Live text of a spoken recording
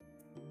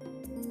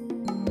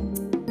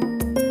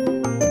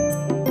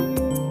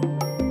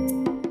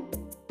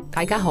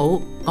大家好，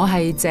我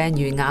係鄭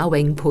余雅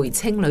穎培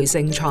菁女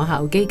性創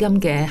效基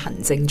金嘅行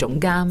政總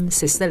監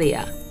Cecilia。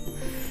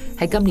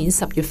喺今年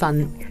10月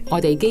份，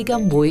我哋基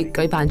金會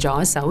舉辦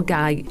咗首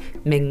屆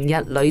明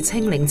日女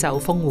青領袖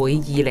峰會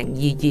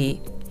2022，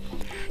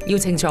邀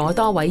請咗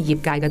多位業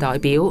界嘅代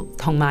表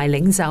同埋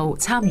領袖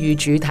參與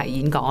主題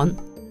演講。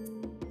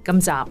今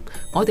集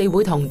我哋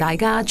會同大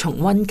家重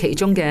溫其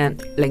中嘅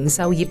零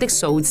售業的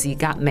數字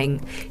革命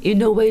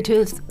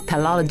Innovative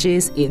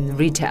Technologies in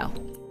Retail。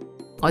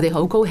我哋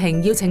好高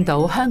興邀請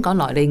到香港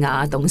萊利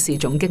亞董事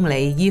總經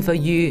理 Eva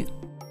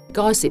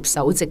Yu、Goxip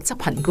首席執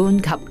行官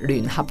及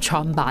聯合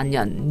創辦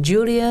人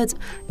Juliette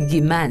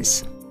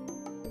Gimenez、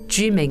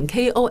著名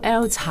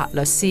KOL 策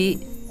略師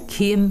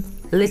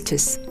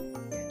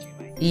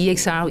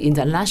Leitzes、EXR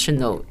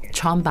International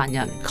創辦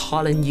人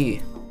Colleen Yu。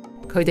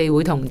佢哋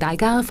會同大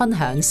家分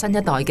享新一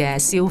代嘅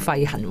消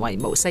費行為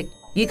模式，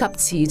以及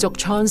持續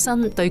創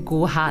新對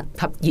顧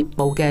客及業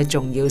務嘅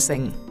重要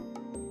性。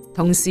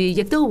同時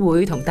亦都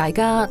會同大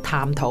家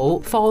探討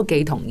科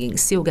技同營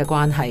銷嘅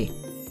關係，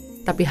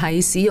特別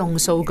係使用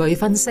數據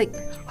分析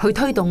去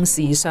推動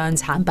時尚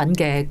產品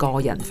嘅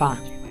個人化。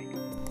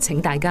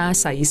請大家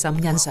細心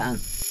欣賞。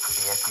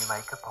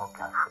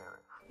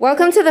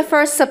Welcome to the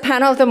first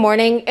subpanel of the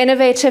morning,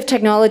 Innovative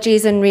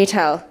Technologies in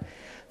Retail.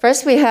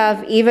 First, we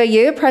have Eva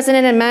Yu,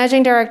 President and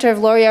Managing Director of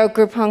L'Oreal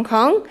Group Hong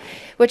Kong,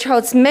 which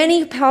holds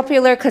many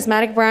popular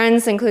cosmetic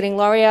brands, including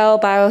L'Oreal,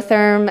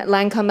 Biotherm,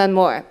 Lancome, and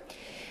more.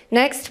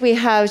 Next, we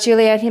have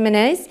Juliette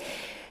Gimenez,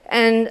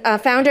 and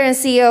founder and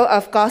CEO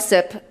of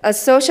Goxip, a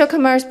social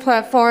commerce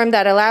platform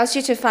that allows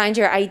you to find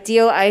your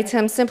ideal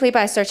item simply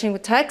by searching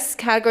with text,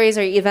 categories,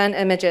 or event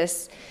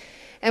images.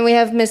 And we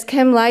have Ms.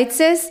 Kim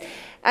Leitzes,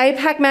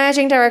 APAC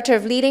Managing Director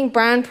of leading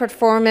brand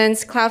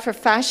performance cloud for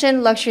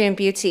fashion, luxury, and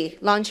beauty,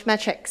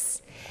 Launchmetrics.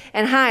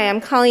 And hi, I'm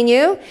Colleen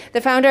Yu,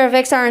 the founder of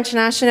XR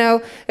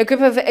International, a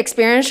group of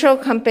experiential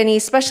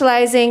companies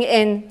specializing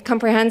in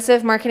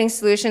comprehensive marketing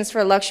solutions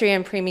for luxury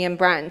and premium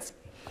brands.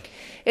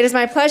 It is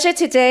my pleasure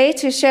today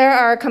to share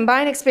our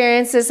combined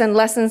experiences and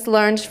lessons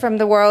learned from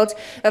the world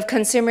of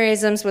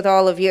consumerism with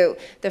all of you,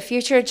 the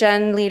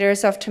FutureGEN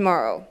leaders of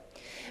tomorrow.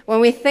 When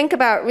we think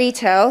about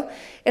retail,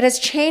 it has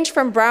changed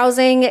from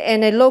browsing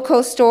in a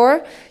local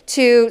store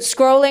to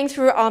scrolling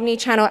through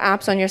omni-channel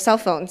apps on your cell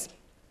phones.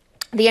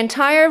 The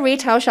entire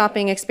retail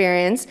shopping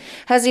experience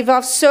has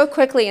evolved so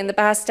quickly in the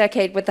past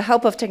decade with the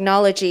help of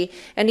technology,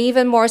 and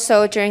even more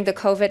so during the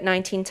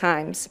COVID-19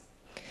 times.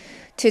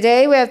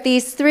 Today, we have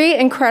these three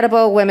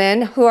incredible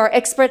women who are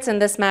experts in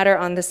this matter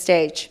on the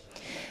stage.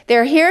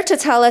 They're here to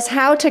tell us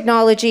how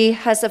technology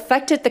has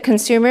affected the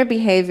consumer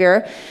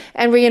behavior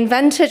and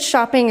reinvented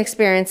shopping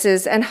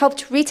experiences and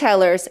helped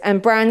retailers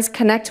and brands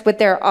connect with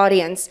their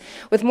audience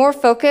with more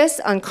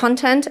focus on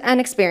content and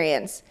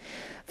experience.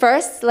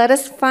 First, let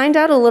us find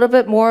out a little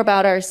bit more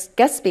about our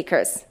guest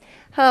speakers.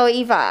 Hello,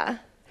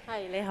 Eva.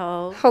 Hi, 你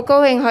好。好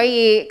高興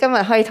今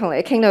日可以同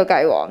你傾到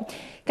偈喎。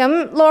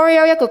咁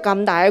L'Oreal 一個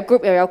咁大嘅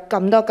group 又有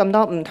咁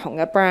多唔同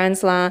嘅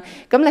brands 啦，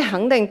咁你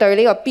肯定對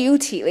呢個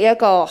beauty 呢一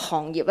個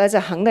行業咧就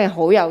肯定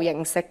好有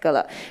認識㗎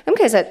啦。咁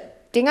其實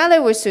點解你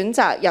會選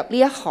擇入呢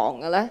一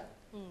行嘅咧？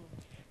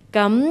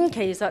咁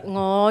其實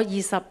我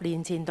20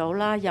年前到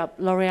啦入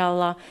L'Oreal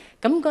啦，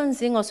咁嗰陣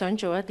時我想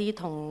做一啲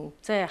同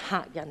即係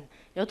客人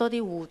有多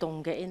啲互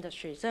動嘅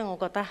industry， 即係我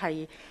覺得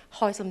係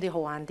開心啲、好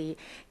玩啲。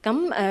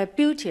咁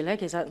beauty 咧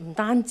其實唔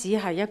單止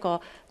係一個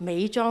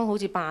美妝好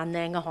似扮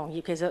靚嘅行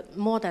業，其實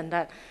more than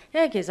that，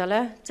 因為其實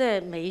咧即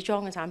係美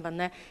妝嘅產品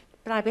咧，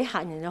帶俾客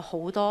人有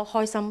好多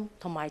開心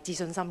同埋自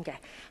信心嘅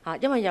嚇，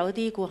因為有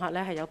啲顧客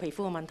咧係有皮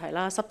膚嘅問題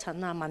啦、濕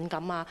疹啊、敏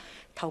感啊、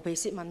頭皮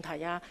屑問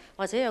題啊，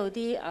或者有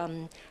啲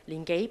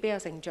年紀比較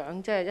成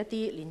長，即係一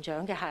啲年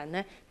長嘅客人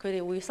咧，佢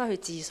哋會失去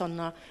自信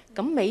啊。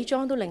咁美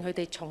妝都令佢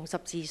哋重拾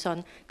自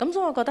信，咁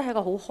所以我覺得係一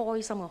個好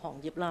開心嘅行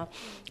業啦。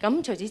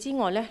咁除此之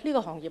外咧，呢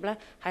個行業咧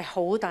係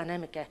好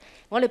dynamic 嘅。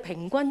我哋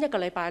平均一個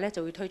禮拜咧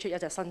就會推出一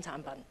隻新產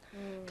品，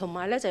同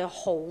埋咧就有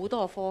好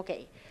多科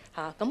技。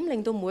咁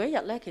令到每一日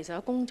咧，其實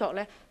嘅工作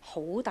咧好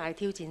大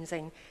挑戰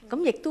性，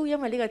咁亦都因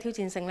為呢個挑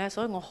戰性咧，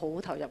所以我好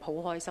投入、好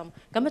開心。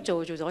咁一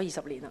做咗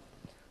20年啦。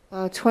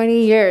Wow,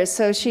 20 years.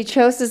 So she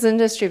chose this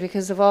industry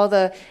because of all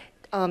the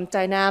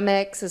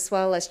dynamics as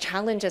well as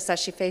challenges that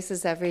she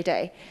faces every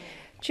day.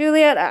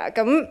 Juliette 啊，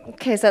咁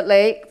其實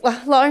你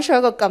launch 咗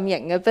一個咁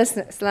型嘅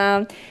business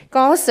啦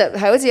 ，Goxip 係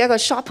好似一個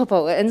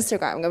shoppable 嘅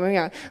Instagram 咁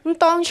樣。咁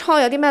當初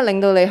有啲咩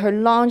令到你去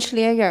launch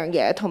呢一樣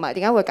嘢，同埋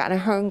點解會揀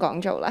喺香港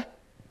做咧？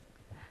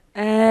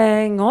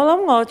我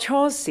諗我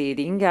初時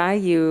點解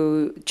要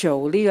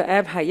做呢個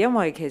app 係因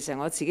為其實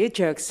我自己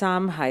着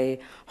衫係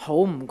好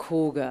唔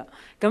酷㗎，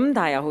咁但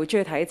係又好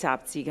中意睇雜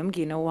誌，咁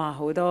見到哇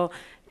好多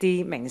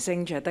啲明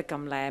星着得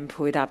咁靚，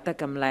配搭得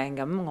咁靚，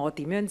咁我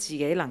點樣自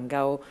己能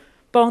夠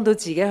幫到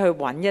自己去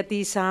揾一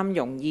啲衫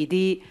容易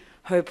啲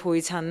去配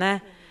襯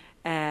呢？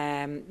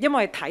因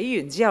為睇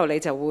完之後你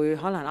就會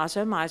可能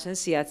想買想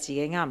試下自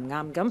己啱唔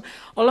啱，咁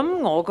我諗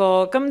我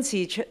個今次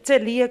即係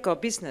呢一個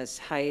business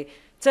係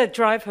即係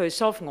drive 去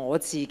solve 我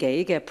自己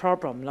嘅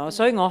problem 咯，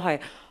所以我係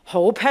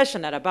好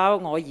passionate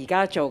about 我而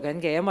家做緊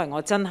嘅，因為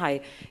我真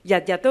係日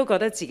日都覺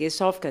得自己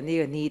solve 緊呢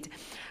個 need。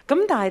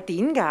咁但係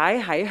點解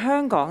喺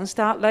香港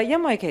start 呢？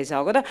因為其實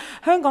我覺得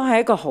香港係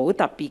一個好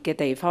特別嘅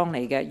地方嚟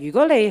嘅。如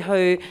果你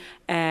去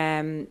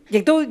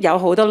亦都有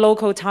好多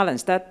local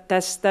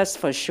talents，that's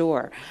for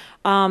sure。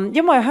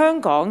因為香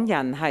港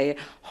人係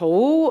好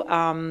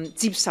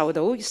接受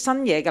到新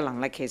嘢嘅能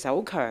力其實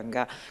好強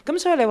㗎，咁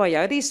所以你話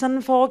有一啲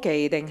新科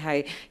技定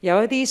係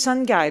有一啲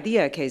新嘅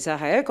idea， 其實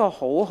係一個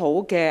好好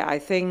嘅 I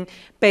think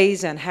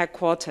base and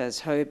headquarters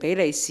去俾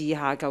你試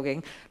下究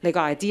竟你個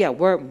idea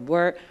work 唔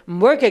work， 唔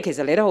work 嘅其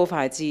實你都好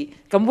快知，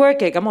咁 work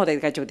嘅咁我哋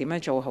繼續點樣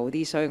做好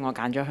啲，所以我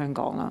揀咗香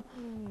港啦。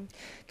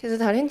其實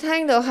頭先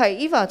聽到係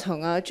Eva 同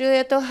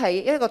Juliette 都係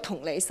一個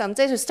同理心，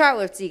即係 to start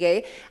with 自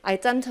己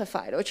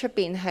identify 到出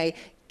邊係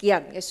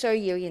人嘅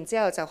需要，然之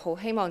後就好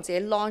希望自己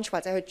launch 或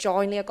者去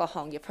join 呢一個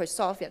行業去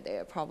solve 人哋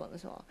嘅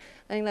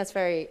problems。I think that's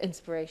very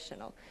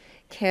inspirational.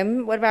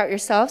 Kim, what about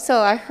yourself?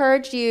 So I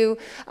heard you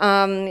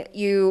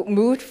you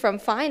moved from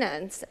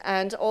finance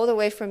and all the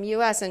way from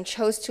US and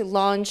chose to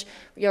launch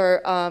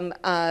your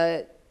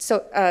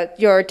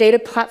your data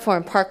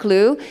platform Park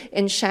Lu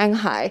in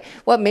Shanghai.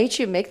 What made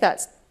you make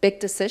that big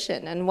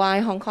decision and why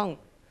Hong Kong?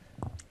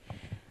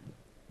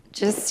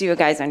 Just so you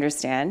guys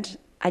understand,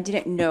 I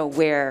didn't know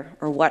where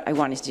or what I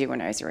wanted to do when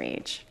I was your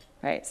age,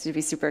 right? So to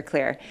be super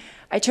clear,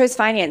 I chose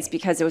finance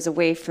because it was a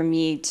way for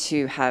me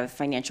to have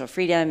financial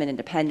freedom and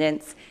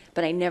independence,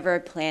 but I never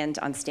planned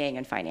on staying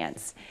in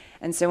finance.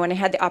 And so when I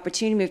had the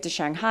opportunity to move to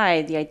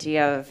Shanghai, the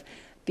idea of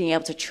being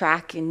able to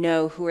track and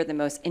know who are the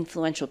most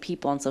influential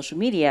people on social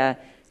media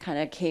kind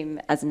of came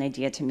as an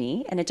idea to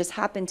me. And it just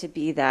happened to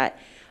be that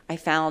I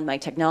found my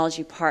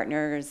technology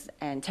partners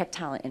and tech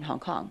talent in Hong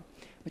Kong,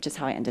 which is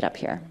how I ended up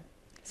here.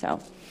 So,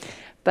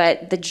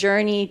 but the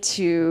journey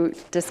to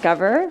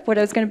discover what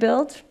I was going to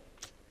build,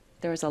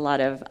 there was a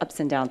lot of ups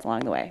and downs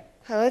along the way.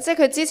 係咯，即係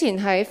佢之前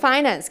喺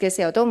finance 嘅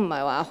時候都唔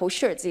係話好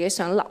sure 自己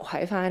想留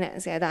喺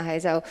finance 嘅，但係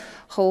就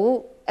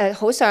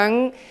好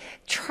想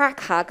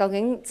track 下究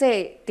竟即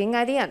係點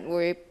解啲人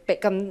會被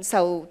咁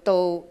受到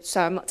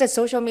即係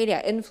social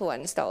media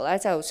influence 到咧，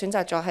就選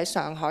擇咗喺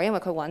上海，因為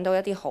佢揾到一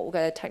啲好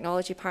嘅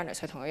technology partners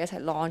去同佢一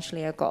齊 launch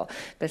呢一個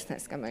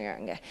business 咁樣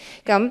嘅。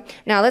咁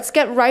now let's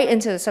get right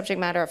into the subject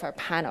matter of our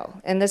panel.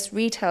 In this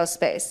retail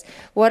space,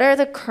 what are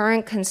the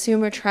current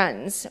consumer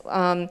trends?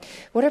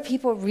 What are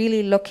people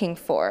really looking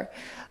for?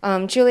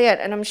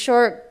 Juliette, and I'm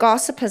sure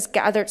Goxip has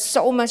gathered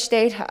so much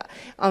data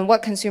on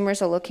what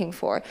consumers are looking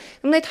for.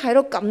 咁你睇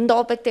到咁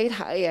多 big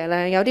data 嘅嘢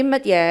咧，有啲乜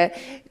嘢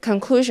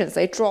conclusions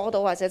你 draw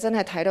到，或者真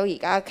係睇到而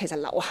家其實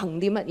流行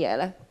啲乜嘢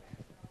咧？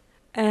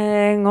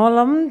我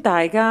諗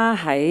大家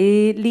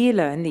喺呢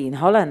2年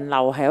可能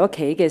留喺屋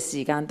企嘅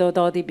時間都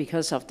多啲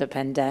because of the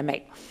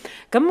pandemic。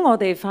咁我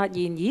哋發現，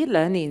咦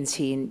2年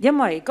前因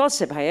為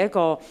Goxip 係一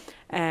個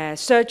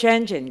search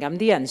engine， 咁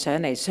啲人上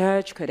嚟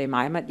search 佢哋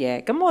買乜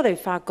嘢，咁我哋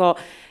發覺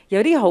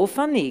有啲好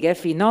funny 嘅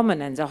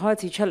phenomenon 就開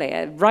始出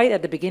嚟，right at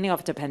the beginning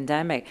of the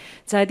pandemic，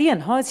 就係啲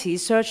人開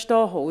始 search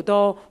多好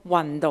多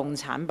運動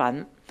產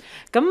品。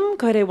咁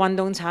佢哋運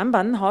動產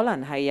品可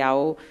能係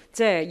有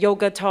即係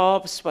yoga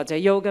tops 或者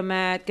yoga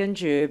mat， 跟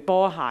住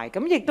波鞋，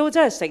咁亦都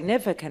真係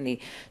significantly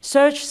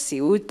search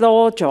少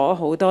多咗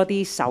好多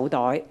啲手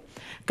袋。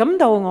咁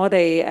到我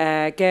哋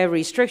嘅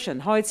restriction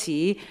開始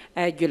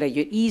越嚟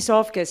越 ease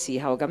off 嘅時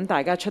候，咁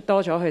大家出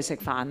多咗去食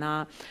飯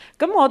啦。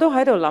咁我都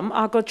喺度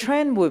諗個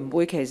trend 會唔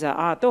會其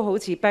實都好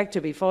似 back to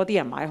before 啲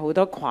人買好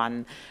多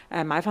裙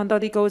買翻多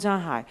啲高踭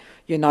鞋，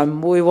原來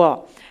唔會喎。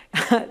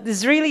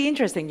It's really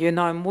interesting， 原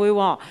來唔會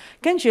喎。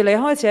跟住你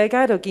開始喺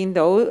街度見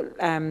到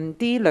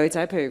啲女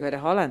仔，譬如佢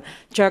哋可能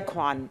着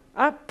裙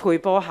配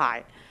波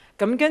鞋，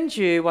咁跟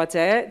住或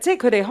者即係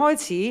佢哋開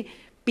始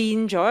變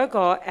咗一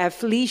個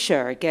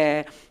athleisure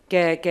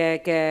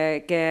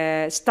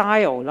嘅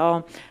style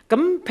咯。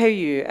咁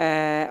譬如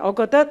我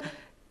覺得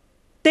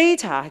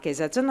data 其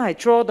實真係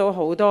draw 到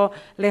好多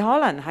你可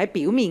能喺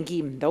表面見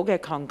唔到嘅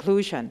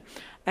conclusion。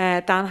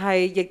但係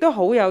亦都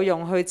好有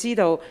用去知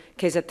道，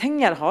其實聽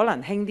日可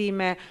能興啲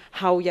咩，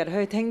後日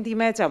去聽啲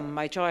咩，就唔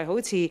係再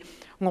好似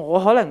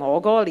可能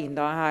我嗰個年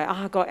代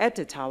係個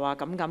editor 話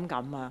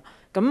咁啊，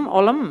咁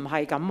我諗唔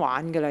係咁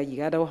玩㗎啦，而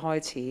家都開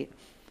始。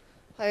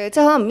係，即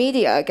係可能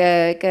media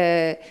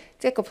嘅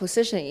即係個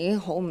position 已經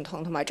好唔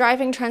同，同埋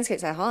driving trends 其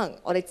實可能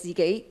我哋自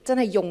己真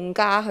係用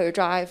家去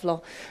drive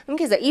咯。咁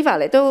其實 Eva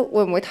你都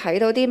會唔會睇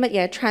到啲乜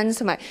嘢 trends，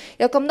 同埋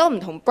有咁多唔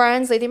同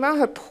brands， 你點樣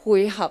去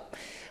配合？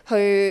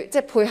即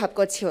係配合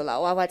個潮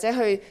流或者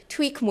去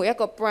tweak 每一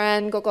個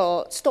brand 嗰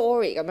個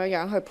story 咁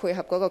樣去配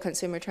合嗰個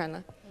consumer trend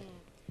咧。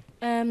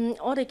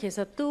我哋其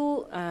實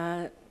都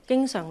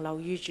經常留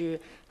意住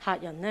客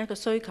人咧個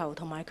需求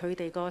同埋佢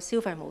哋個消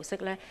費模式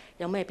咧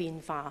有咩變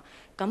化。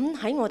咁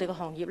喺我哋個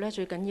行業咧，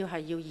最緊要係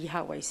要以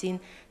客為先，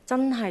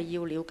真係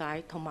要了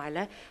解同埋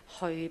咧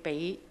去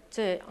俾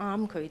即係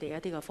啱佢哋一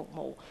啲嘅服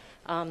務。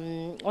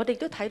我哋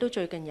都睇到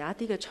最近有一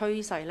啲嘅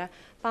趨勢咧，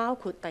包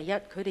括第一，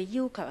佢哋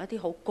要求一啲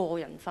好個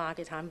人化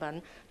嘅產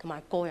品同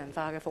埋個人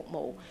化嘅服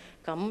務。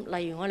咁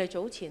例如我哋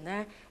早前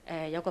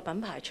咧，有個品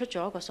牌出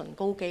咗一個唇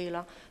膏機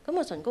啦。咁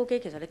個唇膏機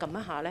其實你撳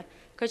一下咧，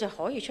佢就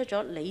可以出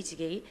咗你自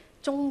己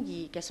中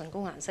意嘅唇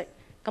膏顏色。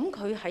咁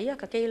佢喺一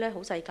個機咧，好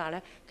細價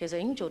咧，其實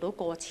已經做到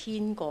過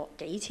千個、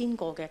幾千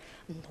個嘅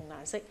唔同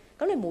顏色。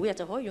咁你每日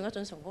就可以用一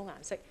種唇膏顏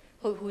色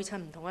去配襯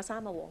唔同嘅衫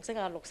啊，黃色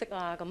啊、綠色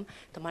啊咁，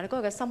同埋你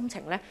嗰日嘅心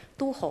情咧，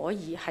都可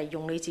以係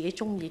用你自己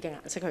中意嘅顏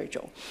色去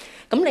做。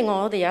咁另外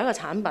我哋有一個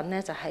產品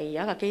咧，就係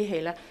有一個機器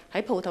咧，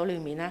喺鋪頭裏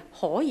面咧，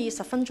可以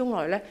10分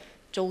鐘內咧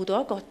做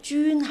到一個專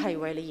係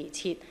為你而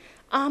設、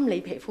啱你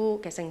皮膚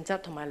嘅性質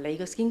同埋你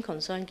嘅 skin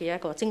concern 嘅一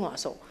個精華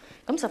素。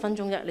咁10分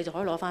鐘啫，你就可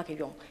以攞翻屋企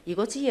用。而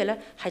嗰支嘢咧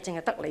係淨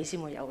係得你先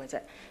會有嘅啫。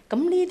咁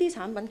呢啲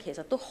產品其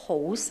實都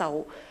好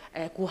受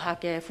顧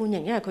客嘅歡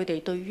迎，因為佢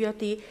哋對於一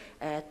啲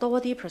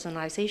多啲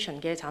personalization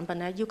嘅產品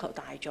咧要求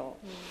大咗。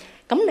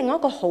咁另外一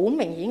個好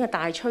明顯嘅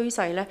大趨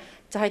勢咧，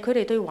就係佢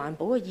哋對環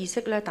保嘅意識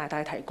咧大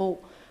大提高。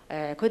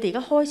佢哋而家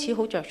開始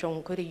好着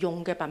重佢哋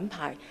用嘅品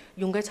牌、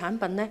用嘅產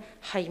品咧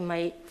係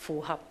咪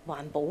符合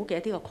環保嘅一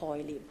啲個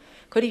概念。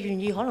佢哋願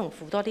意可能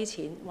付多啲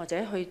錢，或者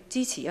去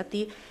支持一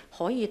啲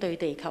可以對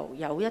地球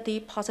有一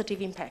啲 positive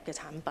impact 嘅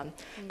產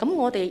品。咁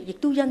我哋亦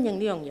都因應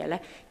呢樣嘢咧，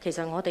其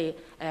實我哋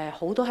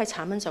好多喺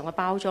產品上嘅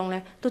包裝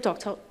咧，都作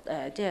出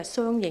即係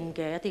相應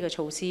嘅一啲嘅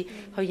措施，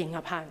去迎合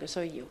客人嘅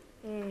需要。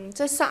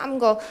即係3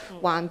個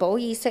環保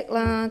意識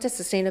啦，即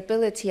係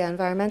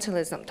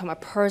sustainability、environmentalism 同埋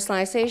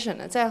personalization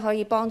啊，即係可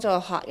以幫助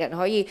客人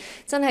可以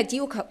真係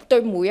要求對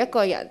每一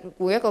個人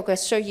每一個嘅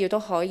需要都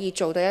可以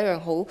做到一樣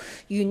好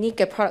unique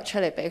嘅 product 出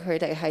嚟俾佢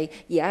哋，係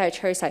而家嘅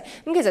趨勢。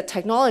咁其實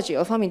technology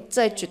嗰方面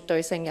真係絕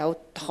對性有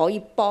可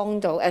以幫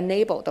到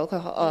enable 到佢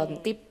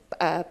啲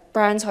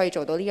brands 可以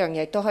做到呢樣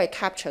嘢，都可以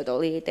capture 到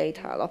呢啲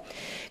data 咯。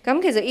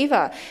咁其實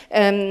Eva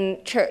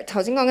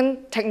頭先講緊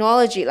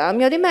technology 啦，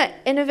咁有啲咩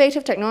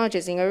innovative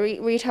technologies in the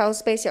retail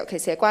space， 尤其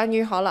是係關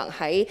於可能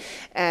喺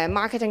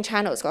marketing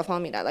channels 嗰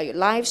方面啊，例如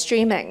live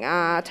streaming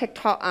啊、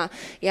TikTok 啊，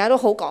而家都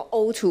好講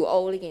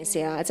O2O 呢件事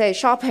啦，即係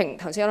shopping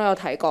頭先我都有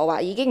提過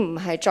話，已經唔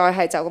係再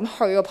係就咁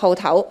去個鋪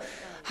頭。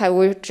係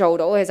會做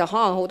到嘅，就可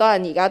能好多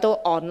人而家都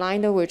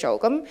online 都會做。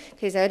咁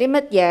其實有啲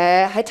乜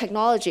嘢喺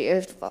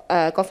technology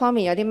嗰方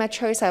面有啲咩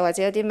趨勢，或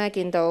者有啲咩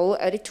見到有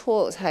啲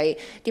tools 係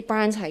啲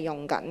brands 係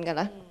用緊嘅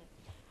咧？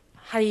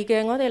係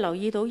嘅，我哋留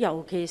意到，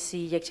尤其是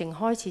疫情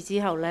開始之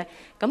後咧，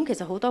咁其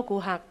實好多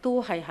顧客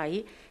都係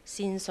喺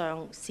線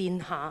上線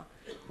下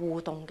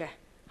互動嘅。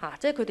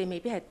即係佢哋未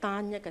必係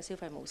單一嘅消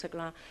費模式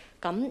啦。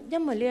咁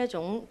因為呢一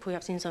種配合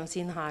線上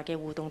線下嘅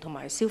互動同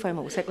埋消費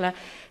模式咧，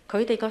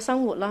佢哋個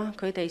生活啦、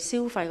佢哋消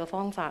費嘅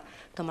方法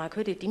同埋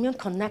佢哋點樣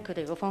connect 佢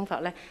哋嘅方法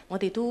咧，我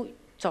哋都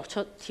作出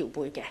調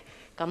配嘅。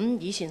咁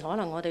以前可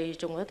能我哋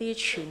做一啲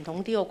傳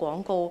統啲嘅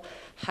廣告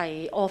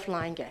係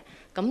offline 嘅。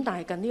咁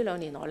但係近呢2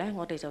年來咧，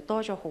我哋就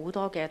多咗好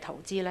多嘅投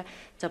資咧，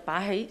就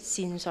擺喺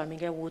線上面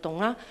嘅互動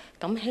啦。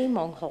咁希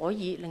望可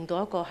以令到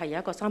有一個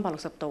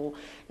360度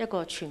一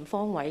個全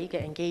方位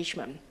嘅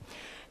engagement。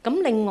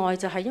咁另外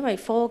就係因為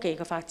科技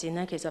嘅發展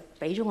咧，其實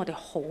俾咗我哋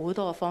好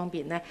多嘅方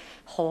便咧，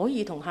可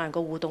以同客人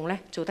個互動咧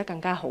做得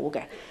更加好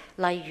嘅。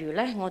例如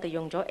咧，我哋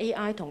用咗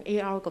AI 同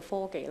AR 嘅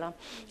科技啦。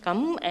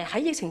咁喺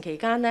疫情期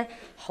間咧，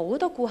好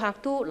多顧客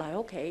都嚟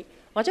屋企，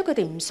或者佢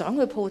哋唔想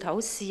去鋪頭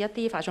試一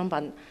啲化妝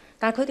品。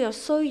但係佢哋又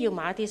需要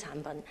買一啲產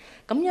品，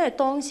咁因為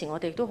當時我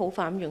哋都好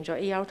快咁用咗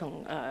AR 同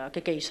嘅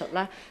技術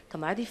啦，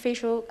同埋一啲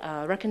facial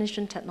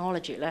recognition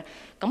technology 咧，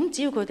咁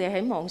只要佢哋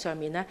喺網上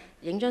面咧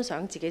影張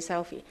相自己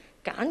selfie，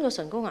揀個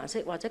唇膏顏色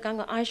或者揀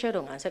個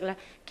eyeshadow 顏色咧，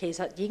其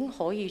實已經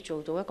可以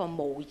做到一個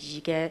模擬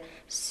嘅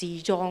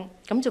試妝，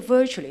咁就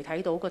virtually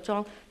睇到個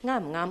妝啱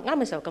唔啱，啱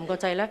嘅時候撳個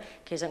掣咧，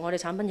其實我哋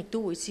產品亦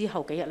都會之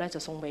後幾日咧就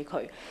送俾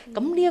佢。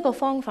咁呢一個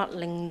方法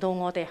令到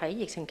我哋喺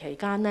疫情期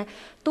間咧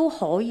都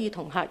可以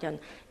同客人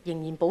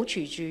仍然保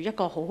持住一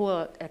個好好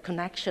嘅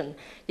connection，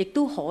 亦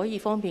都可以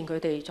方便佢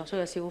哋作出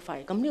嘅消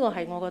費。咁呢個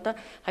係我覺得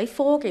喺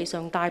科技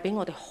上帶俾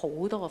我哋好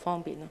多嘅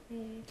方便咯。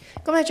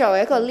咁你作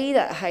為一個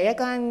leader 喺一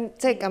間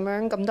即係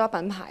咁多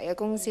品牌嘅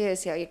公司嘅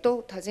時候，亦都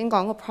頭先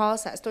講個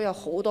process 都有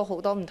好多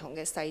唔同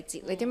嘅細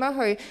節。你點樣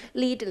去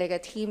lead 你嘅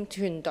team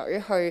團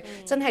隊去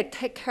真係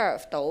take care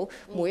of 到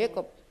每一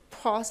個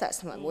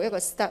process 同埋每一個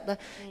step 咧，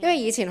因為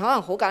以前可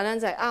能好簡單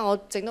就係我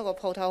整到個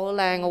鋪頭好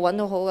靚，我揾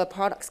到好嘅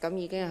products 咁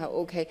已經係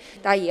OK。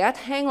但係而家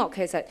聽落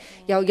其實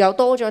又有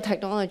多咗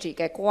technology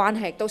嘅關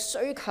係，都需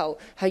求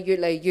係越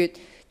嚟越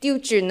刁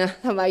鑽啊，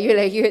同埋越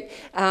嚟越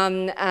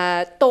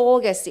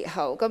多嘅時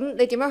候，咁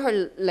你點樣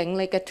去領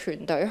你嘅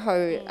團隊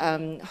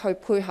去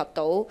配合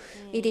到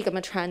呢啲咁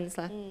嘅 trends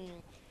咧？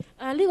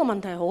呢個問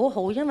題好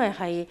好，因為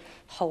係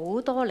好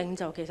多領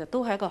袖其實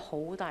都係一個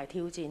好大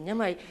挑戰，因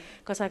為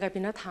個世界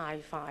變得太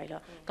快啦。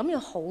咁有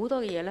好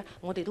多嘅嘢咧，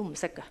我哋都唔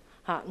識㗎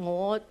嚇。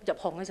我入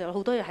行嘅時候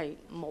好多嘢係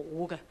冇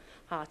嘅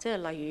嚇，即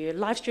係例如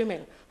live streaming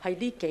係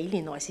呢幾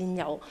年來先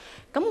有。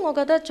咁我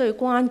覺得最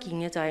關鍵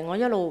嘅就係我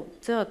一路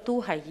即係都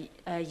係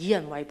以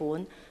人為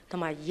本同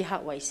埋以客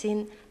為先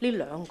呢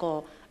兩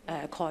個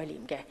概念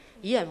嘅。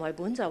以人為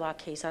本就話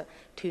其實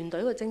團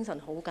隊嘅精神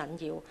好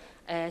緊要。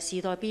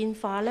時代變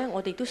化咧，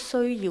我哋都需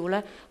要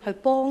咧去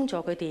幫助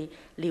佢哋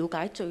了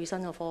解最新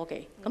嘅科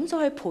技。咁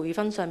所以喺培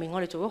訓上面，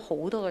我哋做咗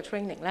好多嘅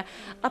training 咧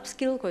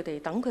，upskill 佢哋，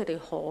等佢哋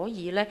可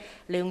以咧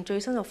利用最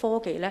新嘅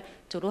科技咧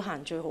做到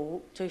行最好、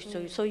最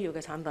需要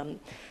嘅產品。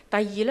第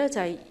二咧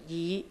就係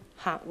以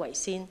客為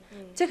先，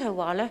即係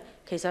話咧，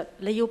其實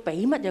你要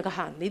俾乜嘢嘅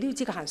客人，你都要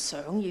知個客人想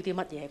要啲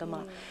乜嘢㗎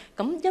嘛。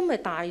咁因為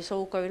大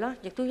數據啦，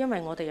亦都因為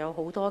我哋有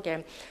好多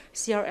嘅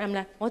CRM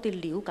咧，我哋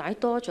了解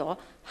多咗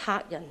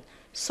客人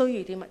需要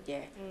啲乜嘢，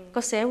個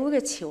社會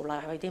嘅潮流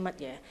係啲乜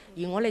嘢，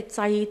而我哋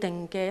制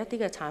定嘅一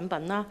啲嘅產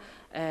品啦，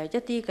一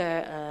啲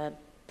嘅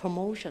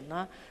promotion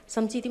啦，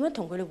甚至點樣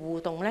同佢哋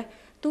互動咧，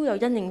都有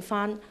因應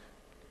翻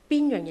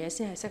邊樣嘢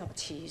先係適合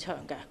市場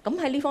嘅。咁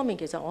喺呢方面，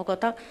其實我覺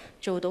得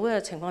做到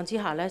嘅情況之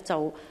下咧，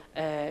就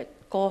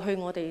過去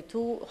我哋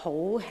都好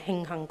慶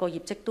幸個業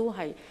績都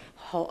係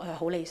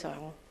好理想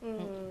咯。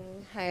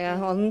係啊，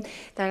我諗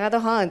大家都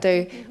可能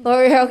對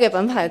L'Oreal 嘅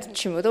品牌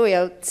全部都會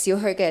有少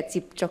許嘅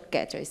接觸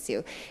嘅最少。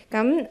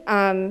咁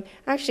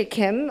actually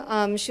Kim,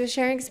 she was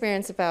sharing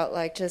experience about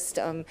like just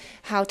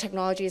how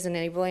technology is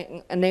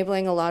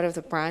enabling a lot of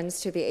the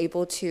brands to be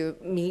able to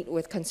meet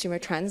with consumer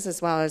trends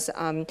as well as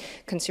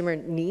consumer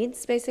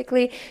needs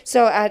basically.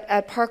 So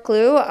at Park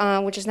Lou,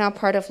 which is now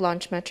part of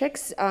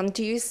Launchmetrics,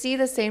 do you see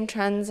the same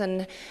trends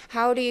and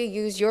how do you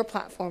use your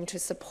platform to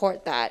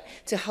support that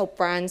to help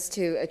brands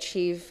to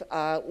achieve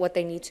what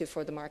they need to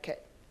for the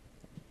market?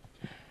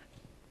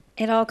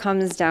 It all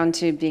comes down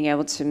to being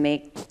able to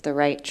make the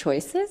right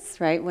choices,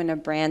 right? When a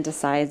brand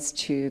decides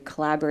to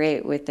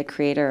collaborate with the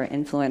creator or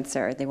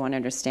influencer, they want to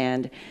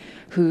understand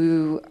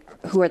who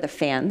are the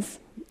fans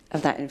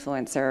of that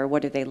influencer,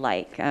 what do they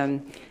like? I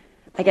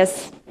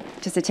guess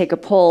just to take a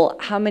poll,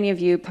 how many of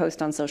you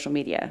post on social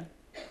media?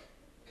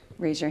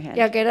 Raise your hand.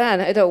 有幾多人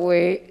喺度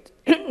會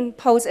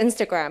post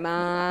Instagram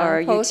啊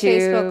or post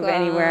YouTube, Facebook 啊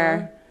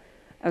anywhere?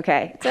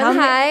 Okay. 真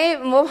係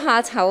唔好怕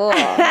醜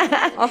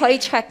喎，我可以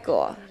check 嘅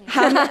喎。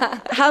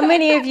How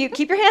many of you,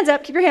 keep your hands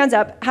up, keep your hands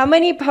up. How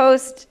many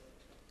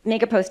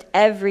make a post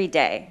every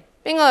day?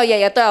 邊個日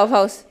日都有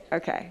post？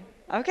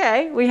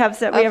 Okay, we have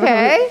some.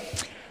 Okay.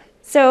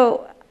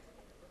 So,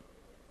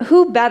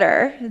 who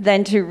better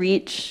than to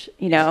reach,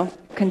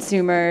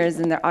 consumers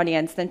and their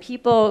audience than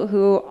people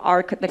who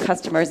are the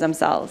customers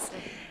themselves?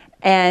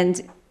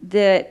 And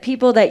the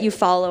people that you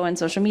follow on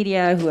social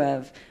media who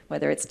have,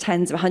 whether it's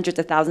tens of hundreds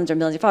of thousands or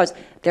millions of followers,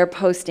 they're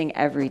posting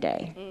every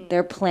day.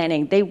 They're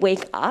planning. They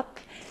wake up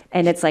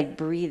and it's like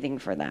breathing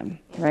for them,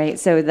 right?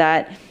 So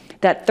that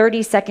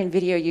 30-second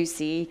video you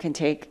see can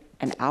take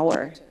an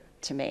hour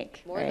to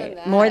make.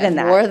 More than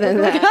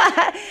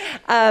that.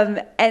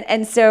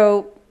 And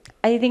so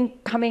I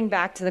think coming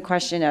back to the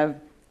question of,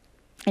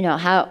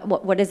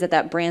 what is it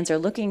that brands are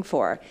looking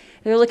for?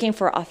 They're looking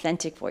for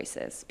authentic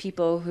voices,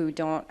 people who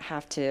don't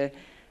have to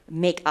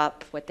make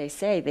up what they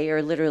say. They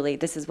are literally,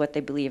 this is what they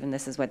believe and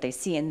this is what they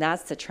see. And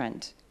that's the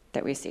trend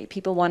that we see.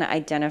 People want to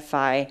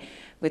identify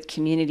with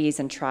communities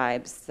and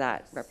tribes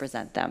that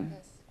represent them.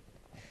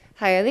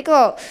 係啊，呢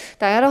個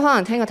大家都可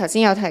能聽過，頭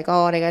先有提過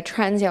我哋嘅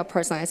trends 有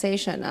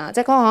personalization 啊，即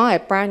係嗰個可能係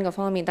brand 嗰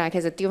方面，但係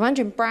其實調翻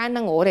轉 brand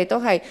咧，我哋都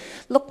係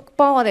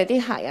幫我哋啲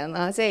客人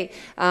啊，即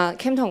係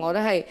Kim 同我都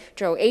係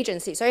做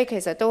agency， 所以其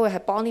實都會係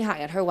幫啲客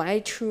人去揾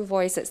啲 true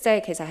voices， 即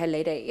係其實係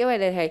你哋，因為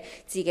你係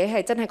自己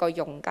係真係個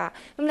用家，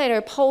咁你哋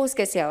去 post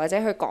嘅時候或者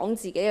去講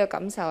自己嘅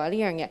感受啊呢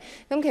樣嘢，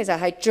咁其實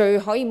係最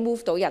可以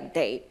move 到人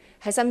哋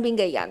喺身邊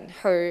嘅人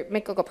去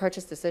make 嗰個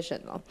purchase decision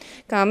咯，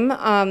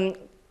咁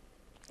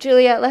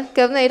Juliette 咧，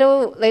咁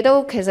你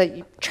都其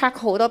實 track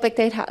好多 big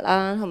data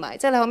啦，同埋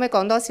即係你可唔可以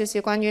講多少少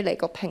關於你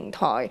個平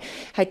台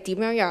係點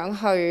樣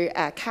去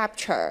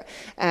capture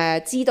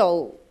知道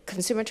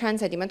consumer trends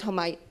係點樣，同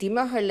埋點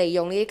樣去利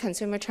用呢啲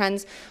consumer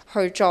trends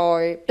去再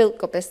build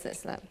個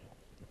business 咧？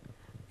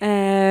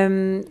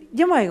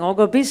因為我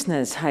個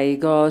business 係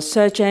個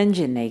search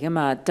engine 嚟㗎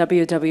嘛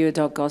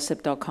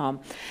 ，www.goxip.com。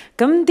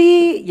咁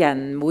啲人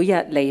每日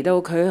嚟到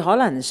佢可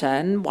能想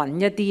揾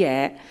一啲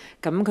嘢，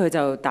咁佢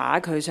就打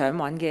佢想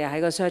揾嘅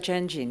喺個 search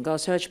engine 個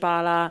search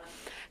bar 啦。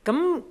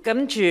咁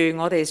跟住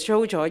我哋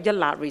show 咗一粒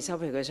result，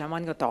 譬如佢想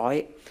揾個袋，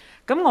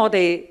咁我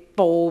哋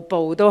步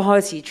步都開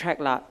始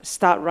track 啦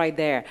 ，start right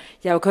there。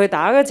由佢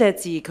打嗰隻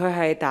字，佢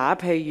係打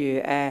譬如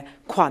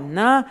裙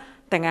啦，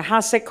定係黑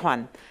色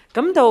裙。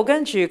咁到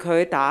跟住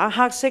佢打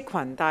黑色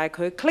裙，但係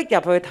佢 click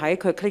入去睇，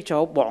佢 click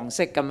咗黃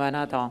色咁樣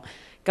啦，當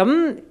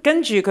咁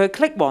跟住佢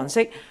click 黃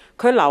色，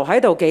佢留喺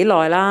度幾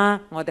耐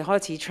啦？我哋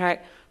開始 track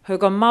佢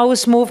個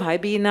mouse move 喺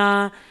邊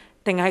啦，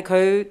定係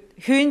佢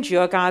圈住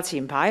個價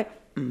錢牌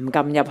唔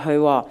撳入去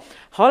喎？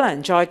可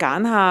能再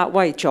揀下，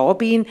喂左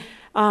邊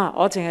啊，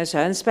我淨係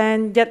想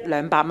spend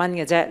 100-200蚊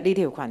嘅啫，呢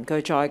條裙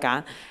佢再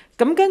揀。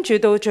咁跟住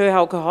到最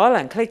後，佢可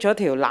能 click 咗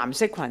條藍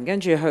色裙，跟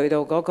住去到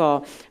嗰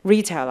個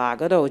retailer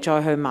嗰度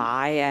再去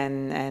買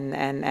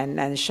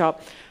and shop。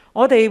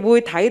我哋會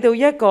睇到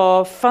一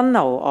個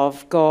funnel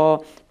of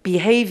個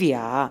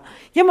behaviour，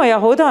 因為有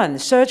好多人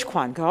search 裙，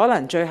佢可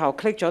能最後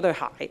click 咗對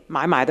鞋，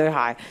買埋對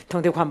鞋，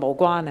同條裙冇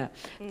關啊。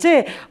即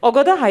係我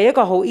覺得係一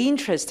個好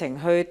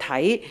interesting 去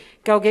睇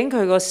究竟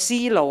佢個思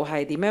路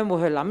係點樣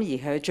會去諗，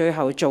而佢最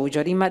後做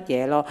咗啲乜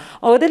嘢咯。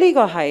我覺得呢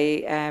個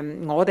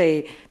係我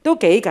哋都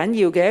幾緊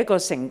要嘅一個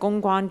成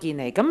功關鍵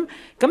嚟。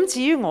咁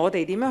至於我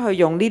哋點樣去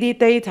用呢啲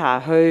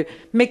data 去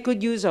make good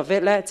use of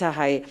it 咧，就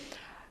係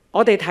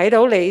我哋睇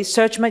到你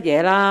search 乜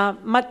嘢啦，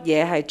乜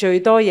嘢係最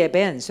多嘢俾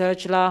人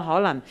search 啦。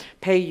可能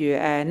譬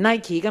如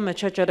Nike 今日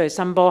出咗對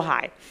新波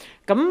鞋，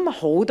咁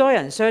好多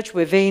人 search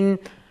within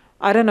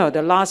I don't know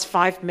the last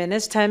 5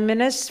 minutes, 10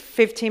 minutes,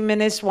 15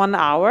 minutes, 1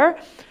 hour。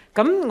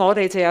咁我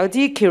哋就有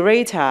啲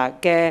curator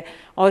嘅，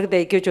我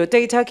哋叫做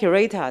data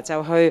curator，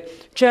 就去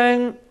將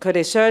佢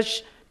哋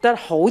search 得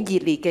好熱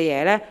烈嘅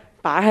嘢咧，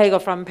擺喺個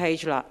front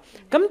page 啦。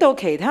咁到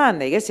其他人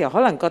嚟嘅時候，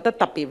可能覺得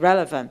特別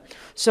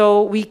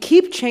relevant。So we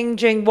keep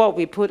changing what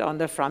we put on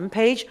the front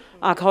page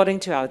according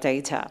to our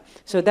data.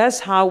 So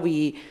that's how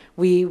we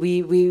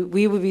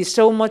will be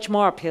so much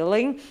more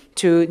appealing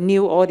to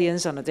new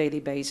audience on a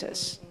daily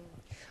basis.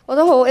 我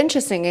覺得好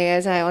interesting 嘅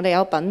嘢就係我哋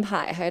有品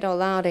牌喺度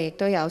啦，我哋亦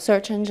都有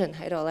search engine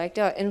喺度咧，亦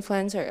都有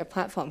influencer 嘅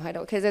platform 喺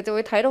度，其實就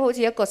會睇到好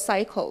似一個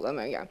cycle 咁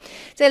樣樣，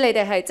即係你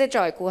哋係即係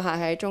作為顧客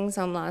喺中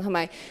心啦，同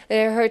埋你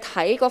哋去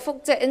睇嗰幅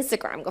即係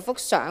Instagram 嗰幅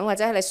相，或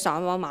者係你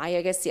上網買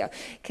嘢嘅時候，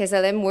其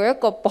實你每一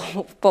個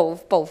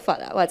步伐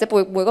啊，或者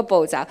每個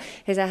步驟，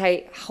其實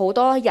係好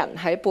多人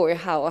喺背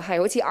後係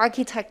好似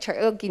architecture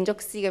一個建築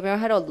師咁樣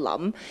喺度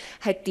諗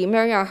係點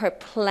樣去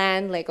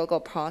plan 你嗰個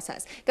process。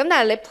咁但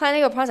係你 plan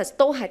呢個 process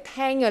都係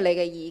聽咗你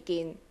嘅意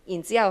見，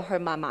然之後去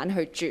慢慢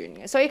去轉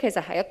嘅，所以其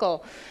實係一個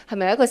係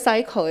咪一個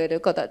cycle？ 你都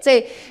覺得即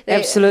係你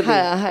係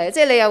啊，即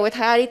係你又會睇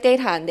下啲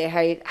data 人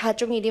哋係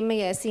中意啲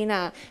乜嘢先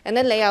啊，然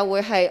後你又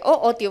會係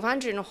我調翻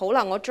轉好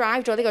啦，我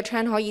drive 咗呢個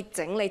trend 可以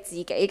整你自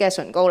己嘅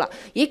唇膏啦，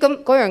咦咁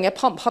嗰樣嘢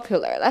pop 唔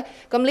popular 咧？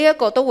咁呢一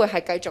個都會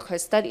係繼續去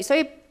study， 所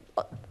以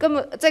根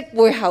本即係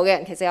背後嘅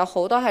人其實有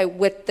好多係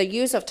with the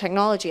use of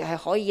technology 係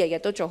可以日日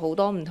都做好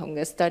多唔同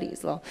嘅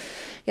studies 咯。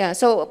Yeah,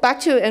 so back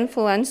to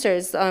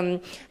influencers,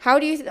 how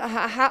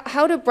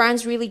do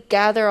brands really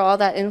gather all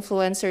that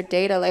influencer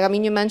data? Like I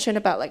mean, you mentioned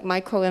about like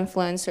micro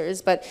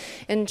influencers, but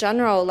in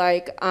general,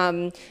 like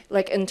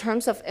in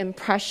terms of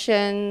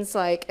impressions,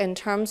 like in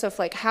terms of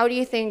like how do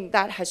you think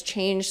that has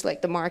changed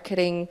like the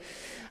marketing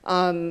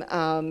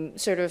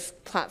sort of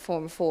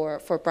platform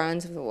for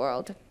brands of the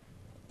world?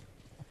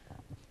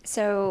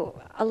 So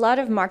a lot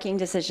of marketing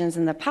decisions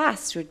in the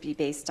past would be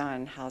based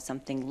on how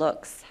something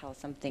looks, how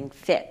something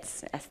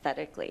fits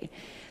aesthetically.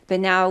 But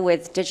now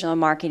with digital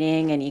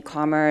marketing and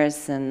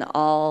e-commerce and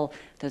all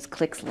those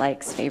clicks,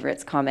 likes,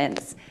 favorites,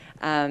 comments,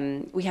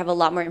 we have a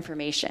lot more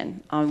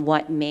information on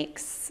what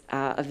makes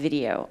a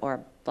video or a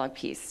blog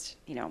piece,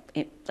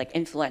 like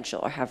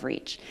influential or have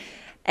reach.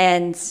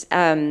 And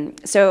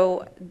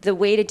so the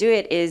way to do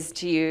it is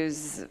to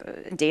use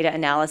data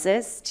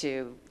analysis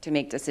to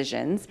make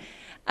decisions.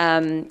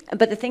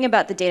 But the thing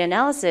about the data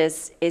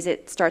analysis is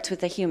it starts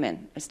with a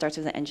human. It starts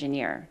with an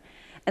engineer.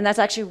 And that's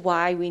actually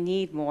why we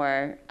need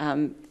more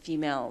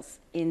females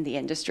in the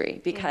industry.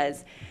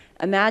 Because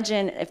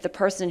imagine if the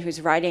person who's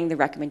writing the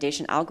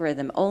recommendation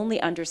algorithm only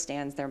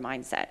understands their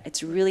mindset.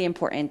 It's really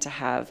important to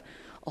have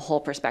a whole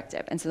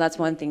perspective. And so that's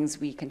one of the things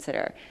we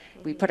consider.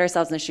 We put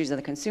ourselves in the shoes of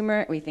the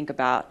consumer. We think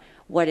about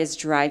what is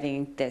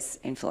driving this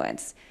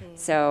influence.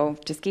 So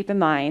just keep in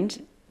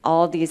mind,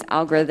 all these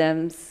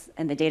algorithms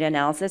and the data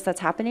analysis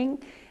that's happening,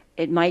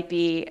 it might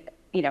be,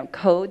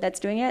 code that's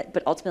doing it,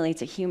 but ultimately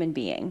it's a human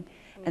being.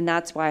 And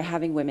that's why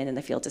having women in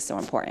the field is so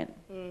important.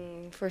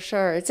 For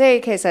sure. 即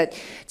係其實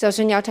就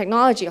算有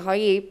technology 可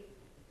以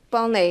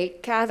幫你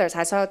gather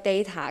晒所有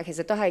data， 其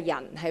實都係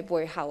人喺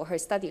背後去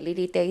study 呢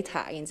啲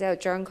data， 然之後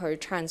將佢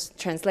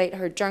translate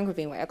去將佢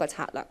變為一個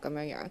策略咁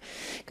樣樣。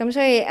咁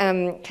所以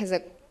其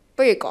實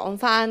不如講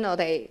翻我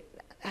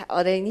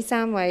哋呢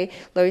3位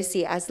女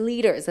士 as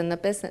leaders in the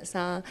business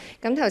啦。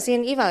咁頭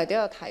先 Eva 都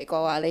有提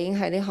過話，你已經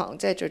喺呢行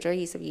即係做咗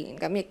22年，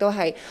咁亦都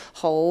係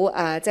好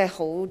即係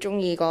好中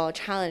意個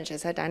challenges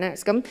喺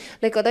dynamics。咁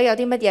你覺得有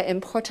啲乜嘢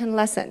important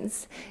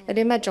lessons？ 有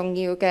啲咩重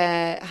要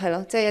嘅係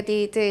咯，即係一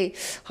啲即係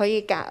可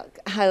以教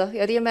係咯，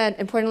有啲咩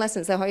important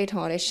lessons 你可以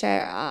同我哋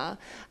share 啊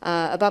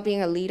？about being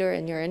a leader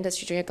in your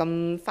industry， 仲要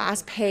咁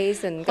fast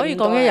pace and 可以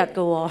講一日嘅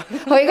喎，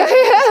可以講。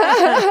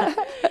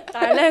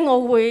但係咧，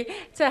我會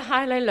即係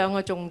highlight 2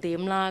個重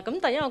點啦。咁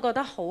第一，我覺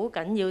得好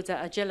緊要就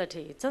係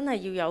agility， 真係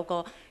要有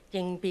個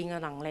應變嘅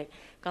能力。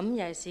咁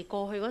尤其是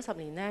過去嗰10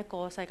年咧，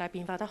個世界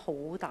變化得好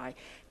大，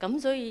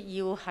咁所以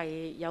要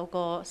係有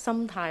個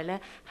心態咧，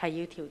係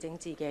要調整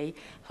自己，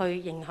去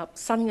迎合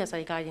新嘅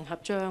世界，迎合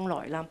將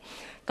來啦。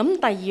咁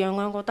第二樣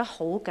我覺得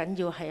好緊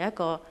要係一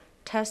個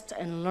test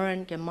and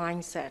learn 嘅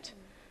mindset。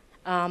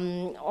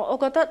我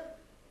覺得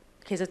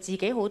其實自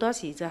己好多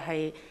時就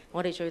係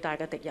我哋最大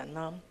嘅敵人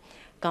啦。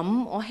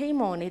咁我希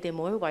望你哋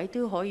每一位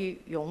都可以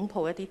擁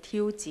抱一啲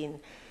挑戰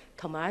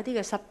同埋一啲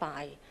嘅失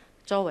敗，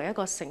作為一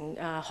個學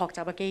習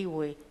嘅機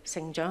會、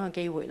成長嘅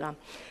機會啦。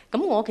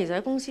咁我其實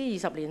喺公司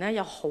20年咧，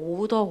有好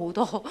多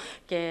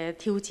嘅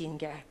挑戰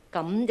嘅，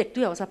咁亦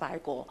都有失敗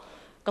過。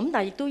咁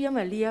但係亦都因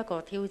為呢一個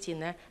挑戰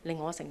咧，令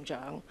我成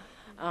長。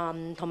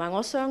同埋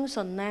我相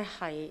信咧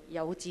係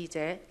有志者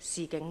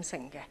事竟成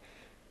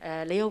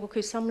嘅。你有個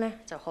決心咧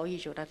就可以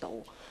做得到。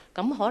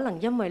咁可能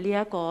因為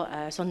呢一個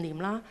信念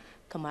啦，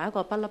同埋一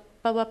個不屈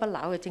不撓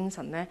嘅精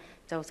神咧，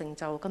就成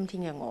就今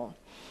天嘅我。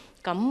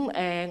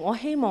咁我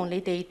希望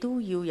你哋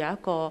都要有一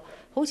個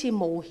好似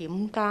冒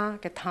險家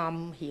嘅探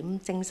險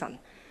精神，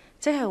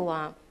即係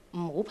話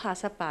唔好怕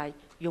失敗，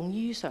勇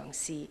於嘗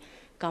試。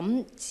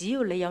咁只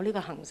要你有呢個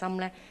恆心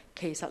咧，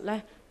其實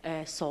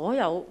咧所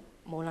有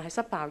無論係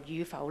失敗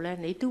與否咧，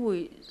你都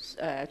會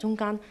中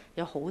間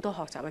有好多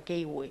學習嘅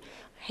機會。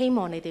希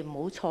望你哋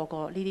唔好錯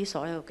過呢啲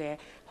所有嘅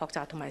學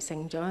習同埋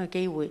成長嘅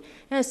機會，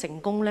因為成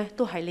功咧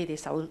都喺你哋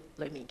手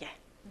裏面嘅。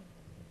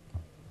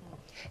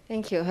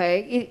Thank you，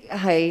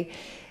 係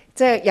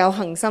即係有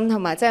恆心同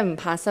埋即係唔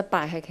怕失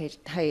敗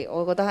係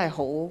我覺得係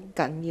好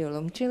緊要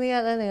咯。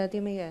Juliette 咧，你有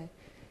啲乜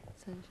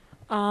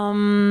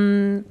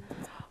嘢？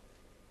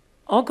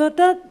我覺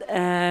得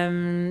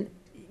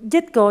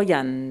一個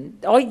人，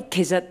我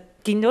其實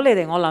見到你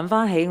哋，我諗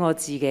翻起我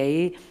自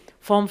己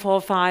Form 4、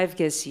5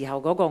嘅時候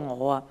嗰個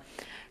我啊。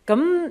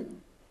咁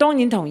當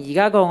然同而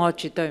家個我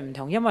絕對唔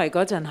同，因為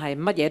嗰陣係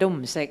乜嘢都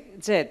唔識，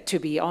即係 to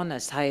be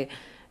honest 係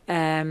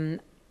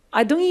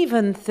I don't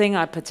even think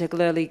I'm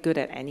particularly good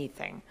at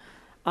anything.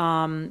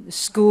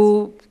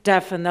 School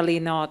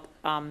definitely not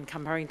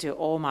comparing to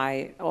all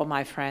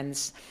my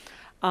friends.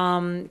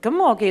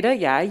 咁我記得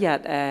有一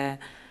日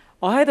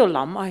我喺度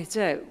諗，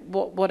即係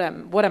what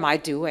am I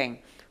doing？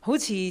 好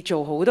似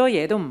做好多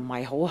嘢都唔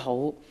係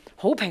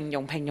好平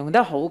庸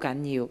得好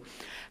緊要。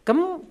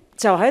咁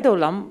就喺度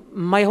諗，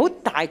唔係好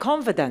大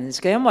confidence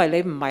嘅，因為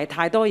你唔係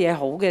太多嘢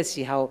好嘅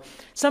時候，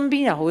身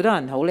邊有好多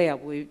人好，你又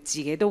會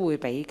自己都會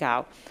比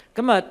較。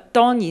咁啊，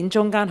當然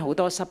中間好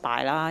多失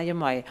敗啦，因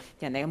為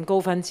人哋咁高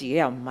分，自己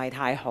又唔係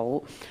太好。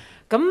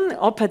咁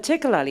我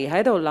particularly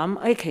喺度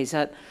諗，其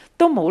實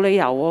都冇理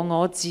由喎，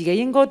我自己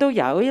應該都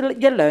有一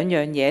兩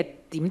樣嘢，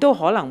點都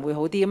可能會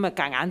好啲，咁啊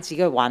夾硬自己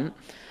去揾。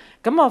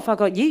咁我發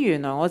覺，咦，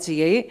原來我自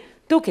己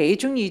都幾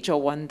中意做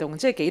運動，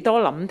即係幾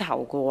多諗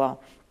頭嘅喎。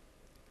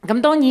咁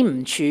當然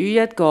唔處於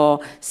一個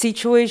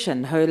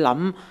situation 去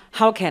諗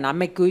how can I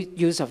make good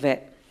use of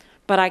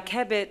it，but I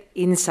kept it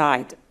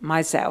inside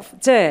myself，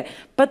 即係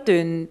不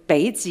斷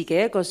俾自己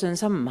一個信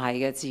心，唔係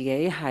嘅，自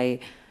己係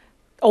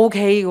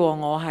OK 嘅喎，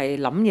我係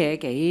諗嘢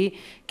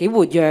幾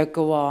活躍嘅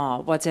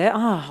喎，或者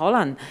可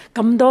能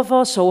咁多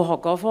科數學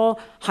嗰科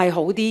係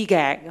好啲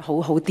嘅，好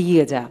啲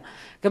嘅咋。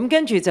咁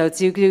跟住就照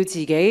自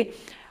己。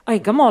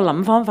咁我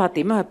諗方法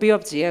點樣去 build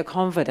up 自己嘅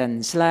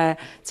confidence 咧？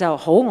就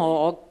好，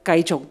我繼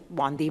續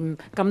橫掂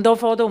咁多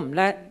科都唔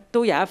叻，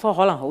都有一科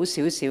可能好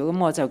少少，咁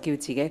我就叫自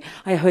己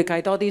去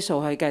計多啲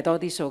數，去計多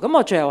啲數。咁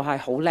我最後係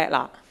好叻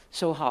啦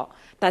數學，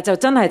但就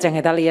真係淨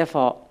係得呢一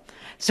科。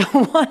So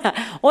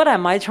what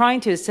am I trying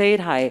to say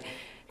係，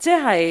即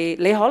係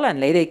你可能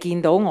你哋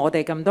見到我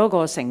哋咁多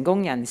個成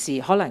功人士，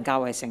可能較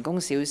為成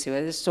功少少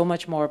 ，so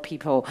much more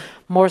people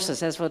more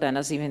successful than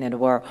us even in the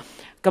world。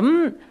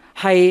咁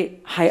係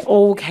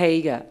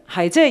OK 嘅，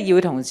係即係要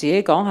同自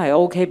己講係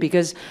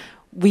OK，because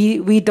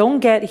we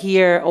don't get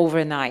here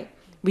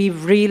overnight，we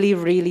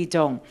really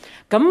don't。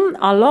咁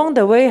along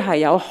the way 係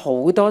有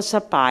好多失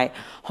敗，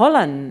可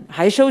能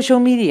喺 social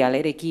media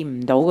你哋見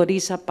唔到嗰啲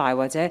失敗，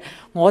或者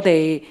我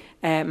哋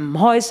唔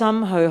開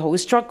心去好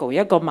struggle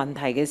一個問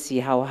題嘅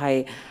時候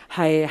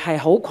係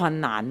好困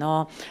難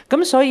咯。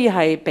咁所以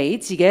係俾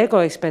自己一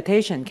個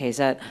expectation， 其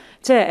實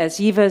即係 as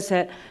Eva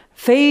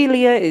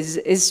said。Failure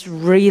is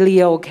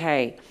really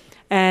okay，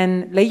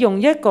 and 你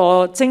用一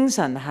個精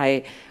神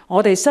係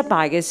我哋失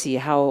敗嘅時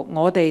候，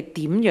我哋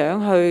點樣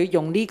去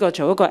用呢個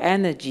做一個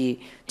energy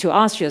to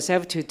ask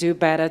yourself to do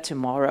better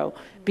tomorrow？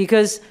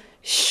 Because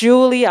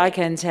surely I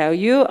can tell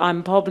you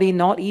I'm probably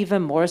not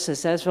even more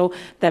successful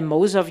than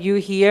most of you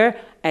here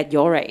at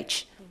your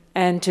age.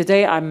 And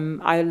today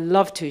I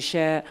love to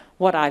share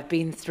what I've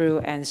been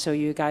through, and so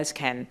you guys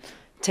can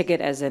take it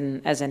as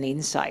an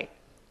insight。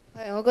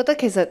我覺得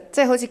其實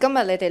即係好似今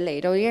日你哋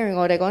嚟到，因為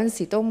我哋嗰陣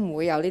時都唔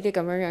會有呢啲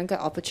咁樣嘅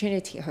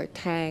opportunity 去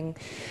聽，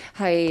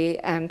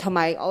係同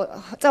埋我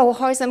真係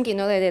好開心見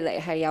到你哋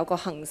嚟，係有個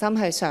恆心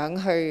係想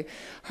去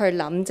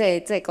諗，即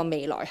係個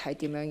未來係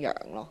點樣樣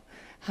咯，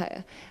係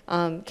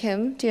啊。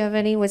Kim, do you have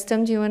any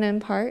wisdom do you want to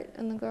impart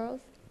on the girls?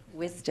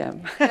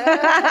 Wisdom.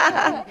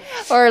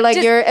 Or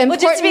like your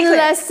important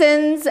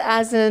lessons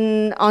as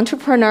an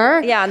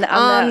entrepreneur. Yeah.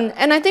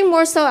 And I think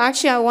more so,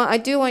 actually, I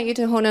do want you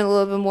to hone in a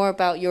little bit more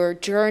about your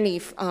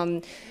journey,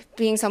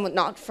 being someone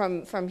not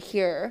from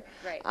here,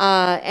 right.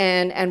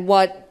 And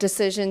what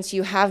decisions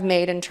you have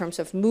made in terms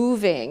of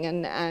moving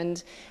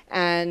and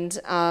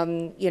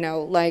you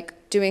know, like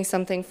doing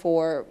something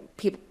for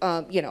people,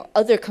 you know,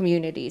 other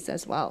communities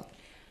as well.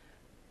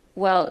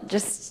 Well,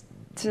 just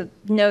to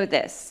know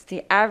this,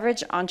 the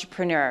average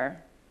entrepreneur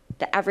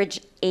the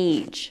average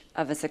age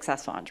of a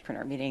successful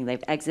entrepreneur, meaning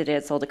they've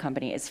exited, sold a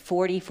company, is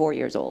 44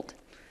 years old.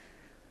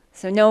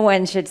 So no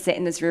one should sit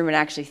in this room and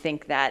actually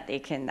think that they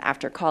can,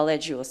 after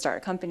college, you will start a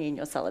company and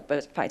you'll sell it by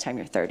the time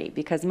you're 30,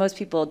 because most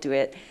people do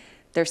it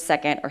their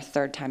second or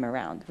third time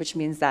around, which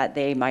means that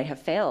they might have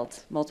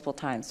failed multiple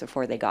times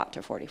before they got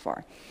to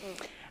 44.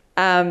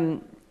 My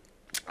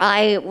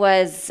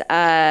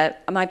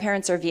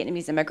parents are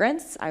Vietnamese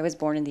immigrants. I was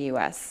born in the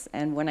US,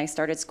 and when I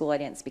started school, I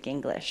didn't speak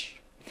English.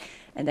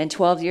 And then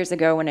 12 years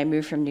ago, when I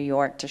moved from New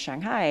York to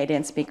Shanghai, I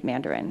didn't speak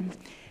Mandarin.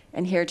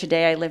 And here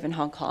today, I live in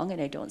Hong Kong,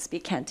 and I don't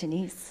speak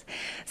Cantonese.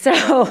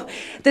 So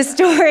the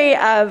story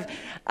of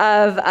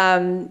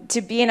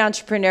to be an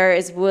entrepreneur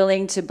is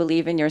willing to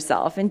believe in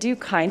yourself and do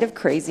kind of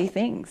crazy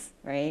things,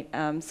 right?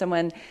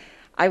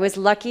 I was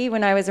lucky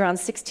when I was around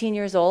 16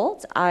 years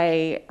old.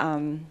 I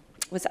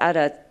was at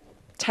a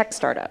tech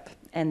startup,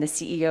 and the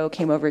CEO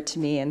came over to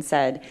me and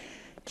said,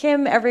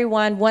 Kim,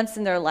 everyone once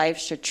in their life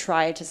should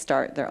try to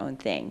start their own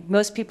thing.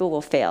 Most people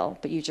will fail,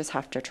 but you just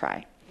have to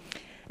try.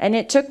 And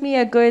it took me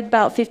a good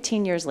about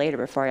 15 years later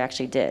before I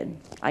actually did.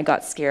 I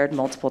got scared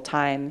multiple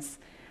times.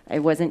 It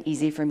wasn't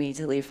easy for me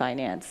to leave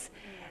finance.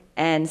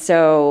 And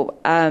so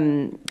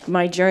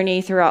my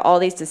journey throughout all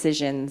these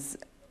decisions,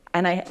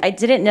 and I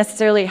didn't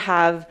necessarily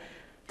have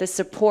the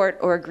support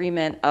or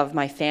agreement of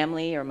my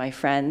family or my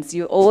friends.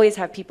 You always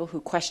have people who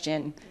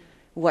question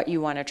what you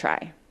want to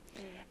try.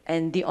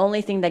 And the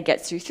only thing that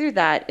gets you through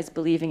that is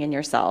believing in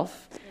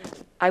yourself.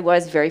 I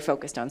was very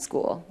focused on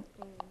school,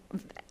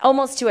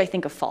 almost to, I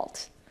think, a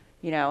fault,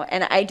 you know.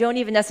 And I don't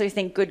even necessarily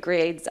think good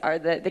grades are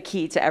the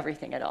key to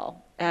everything at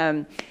all.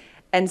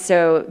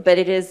 But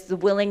it is the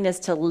willingness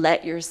to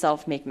let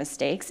yourself make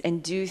mistakes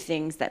and do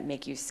things that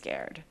make you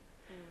scared.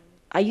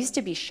 I used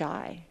to be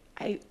shy.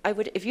 I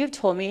would, if you had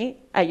told me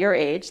at your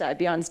age that I'd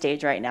be on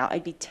stage right now,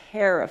 I'd be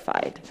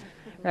terrified,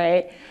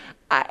 right?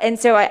 And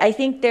so I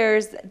think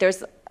there's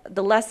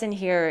the lesson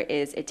here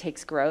is it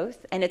takes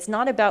growth, and it's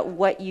not about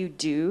what you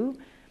do.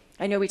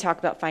 I know we talk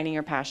about finding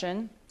your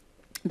passion,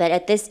 but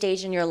at this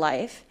stage in your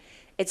life,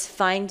 it's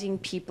finding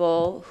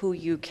people who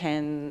you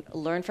can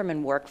learn from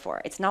and work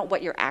for. It's not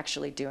what you're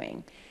actually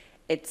doing.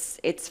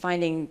 It's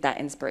finding that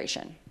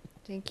inspiration.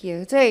 Thank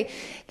you。即係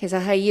其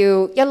實係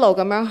要一路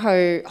咁樣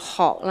去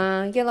學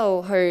啦，一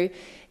路去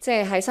即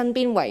係喺身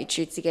邊圍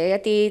住自己一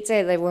啲，即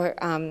係你會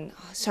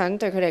想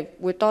對佢哋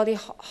會多啲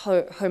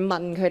去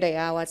問佢哋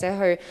啊，或者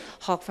去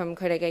學 from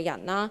佢哋嘅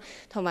人啦，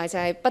同埋就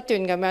係不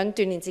斷咁樣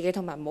鍛鍊自己，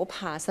同埋唔好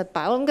怕失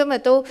敗。我諗今日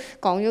都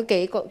講咗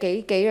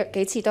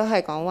幾次都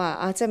係講話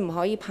啊，即係唔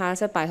可以怕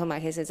失敗，同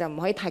埋其實就唔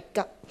可以太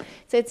急，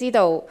即係知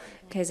道。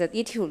其實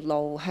呢條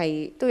路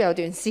係都有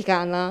段時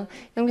間啦，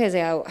咁其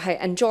實又係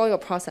enjoy 個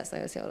process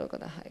有時候我都覺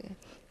得係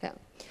嘅。Yeah.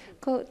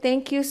 Cool.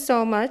 Thank you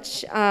so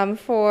much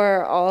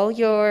for all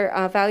your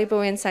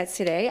valuable insights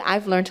today.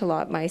 I've learned a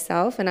lot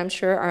myself, and I'm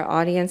sure our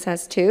audience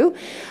has too.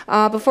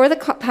 Before the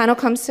panel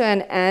comes to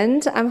an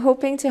end, I'm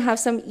hoping to have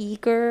some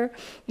eager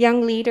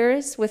young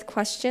leaders with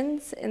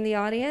questions in the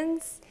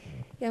audience.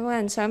 有冇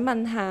人想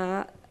問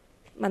下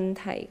問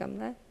題咁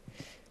呢？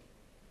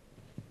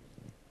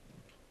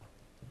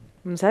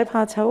唔使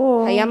怕醜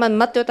喎。係啊，問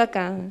乜都得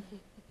㗎。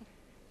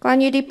關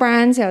於啲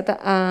brands 又得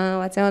啊，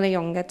或者我哋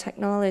用嘅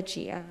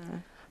technology 啊。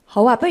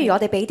好啊，不如我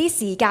哋俾啲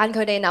時間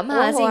佢哋諗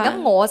下先。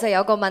咁我就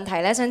有個問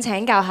題咧，想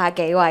請教下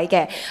幾位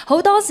嘅。好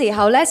多時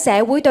候咧，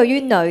社會對於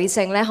女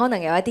性咧，可能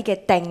有一啲嘅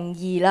定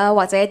義啦，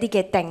或者一啲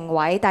嘅定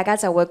位，大家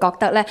就會覺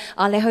得咧，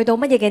你去到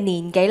乜嘢嘅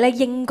年紀咧，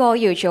應該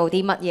要做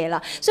啲乜嘢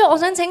啦。所以我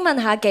想請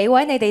問下幾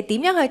位，你哋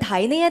點樣去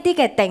睇呢一啲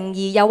嘅定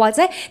義，又或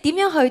者點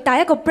樣去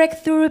帶一個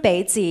breakthrough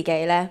俾自己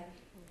咧？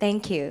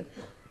 Thank you.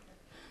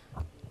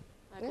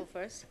 I go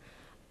first.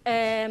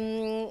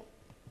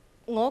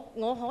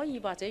 我可以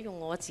或者用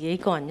我自己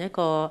個人一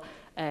個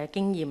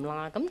經驗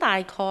啦。咁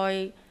大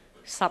概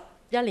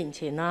11年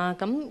前啦，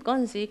咁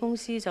嗰陣時公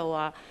司就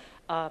話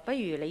不如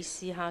你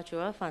試下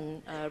做一份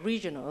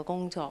regional 嘅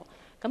工作。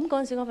咁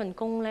嗰陣時嗰份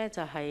工呢，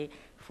就係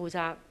負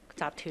責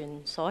集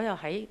團所有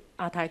喺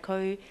亞太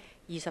區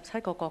27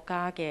個國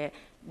家嘅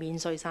免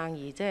稅生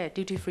意，即係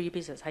duty free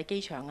business 喺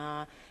機場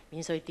啊、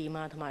免稅店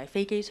啊，同埋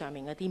飛機上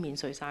面嗰啲免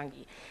稅生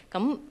意。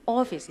咁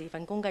office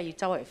份工梗係要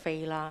周圍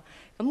飛啦。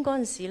咁嗰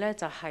陣時咧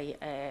就係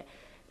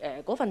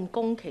嗰份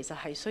工其實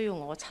係需要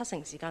我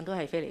70%時間都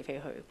係飛嚟飛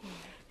去。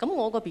咁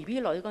我個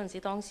BB 女嗰陣時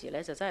當時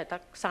咧就真係得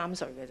3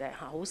歲嘅啫嚇，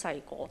好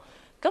細個。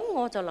咁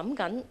我就諗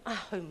緊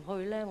去唔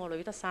去咧？我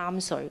女得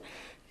3歲，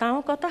但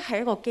我覺得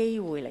係一個機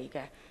會嚟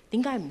嘅。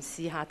點解唔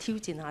試下挑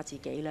戰下自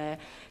己呢？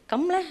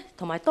咁咧，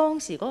同埋當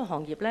時嗰個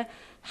行業咧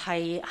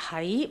係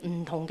喺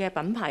唔同嘅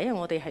品牌，因為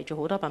我哋係做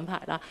好多品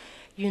牌啦。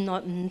原來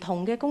唔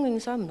同嘅供應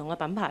商、唔同嘅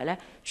品牌咧，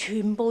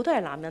全部都係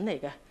男人嚟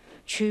嘅，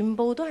全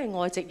部都係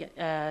外籍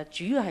人，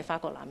主要係法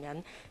國男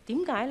人。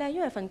點解咧？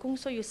因為份工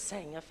需要成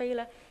日飛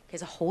咧，其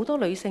實好多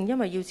女性因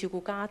為要照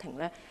顧家庭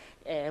咧。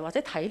或者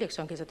體力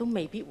上其實都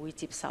未必會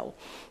接受，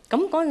咁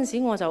嗰陣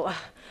時我就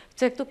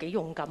即係都幾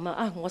勇敢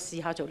啊！我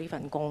試下做呢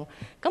份工。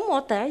咁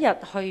我第一日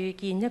去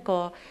見一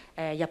個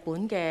日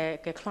本嘅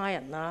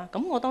client 啦，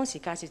咁我當時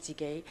介紹自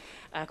己，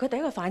佢第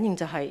一個反應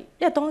就係，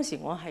因為當時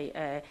我係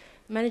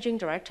Managing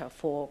Director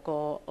for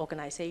個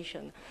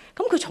organisation，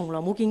 咁佢從來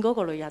冇見過一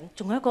個女人，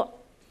仲係一個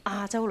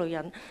亞洲女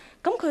人。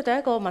咁佢第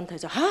一個問題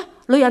就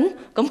女人，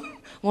咁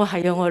我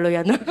係啊，我係女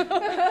人啊。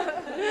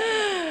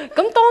咁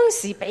當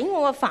時俾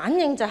我嘅反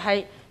應就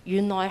係，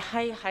原來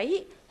係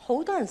喺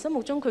好多人心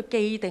目中佢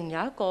既定有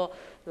一個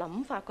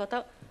諗法，覺得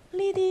呢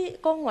啲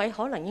崗位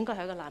可能應該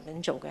係一個男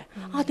人做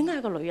嘅。點解係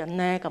一個女人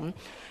呢？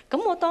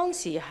咁我當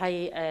時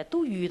係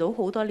都遇到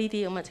好多呢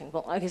啲咁嘅情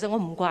況。其實我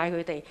唔怪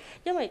佢哋，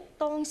因為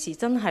當時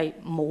真係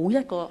冇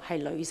一個係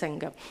女性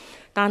嘅。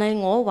但係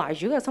我懷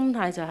住一個心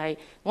態就係，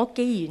我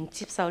既然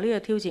接受呢個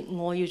挑戰，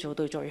我要做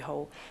到最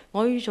好。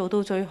我要做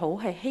到最好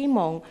係希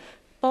望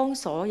幫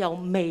所有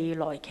未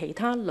來其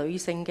他女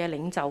性嘅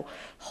領袖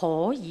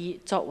可以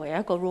作為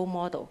一個 role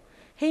model，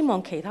 希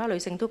望其他女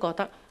性都覺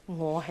得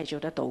我係做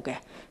得到嘅。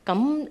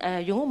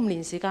咁用咗5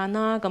年時間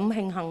啦，咁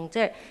慶幸即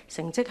係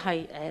成績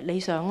係理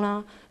想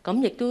啦。咁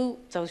亦都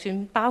就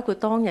算包括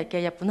當日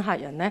嘅日本客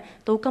人呢，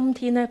到今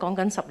天呢，講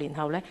緊10年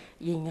後呢，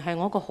仍然係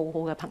我一個好好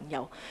嘅朋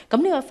友。咁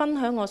呢個分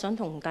享我想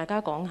同大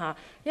家講下，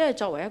因為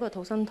作為一個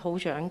土生土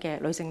長嘅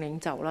女性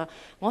領袖啦，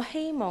我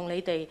希望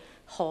你哋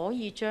可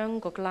以將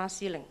個 glass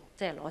ceiling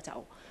即係攞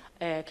走。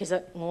其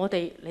實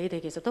你哋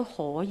其實都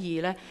可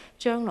以咧，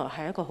將來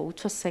係一個好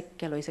出色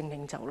嘅女性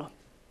領袖咯。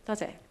多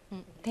謝。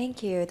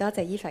Thank you， 多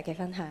謝 Eva 嘅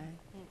分享。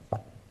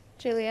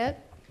Juliette，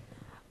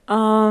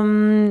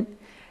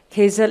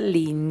其實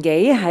年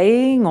紀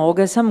喺我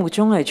嘅心目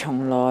中係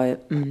從來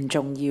唔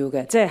重要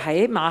嘅，即係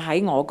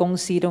喺我公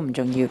司都唔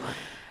重要。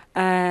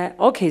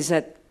我其實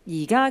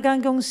而家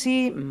間公司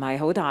唔係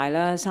好大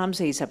啦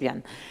，30-40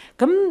人。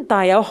咁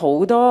但係有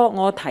好多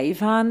我睇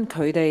翻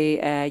佢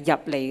哋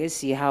入嚟嘅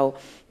時候，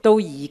到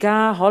而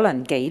家可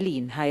能幾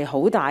年係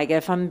好大嘅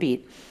分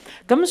別。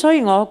咁所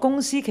以我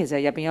公司其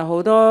實入邊有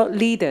好多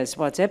leaders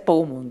或者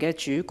部門嘅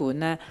主管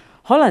呢，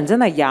可能真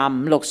係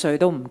25-26歲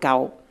都唔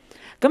夠。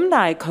咁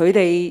但係佢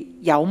哋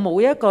有冇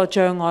一個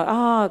障礙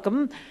啊？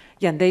咁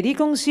人哋啲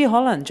公司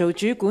可能做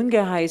主管嘅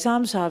係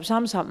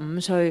30-35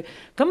歲，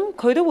咁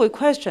佢都會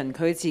question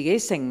佢自己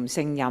勝唔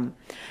勝任。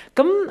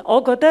咁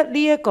我覺得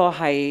呢一個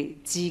係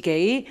自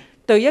己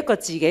對一個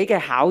自己嘅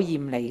考驗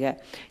嚟嘅，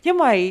因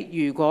為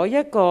如果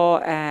一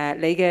個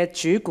你嘅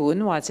主管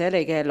或者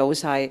你嘅老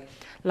細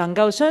能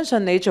夠相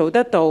信你做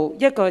得到，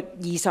一個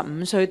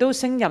25歲都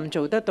升任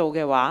做得到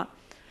嘅話，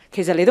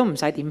其實你都唔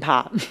使點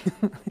拍，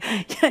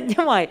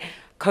因為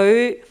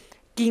佢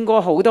見過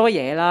好多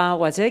嘢啦，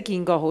或者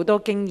見過好多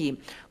經驗。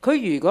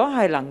佢如果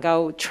係能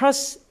夠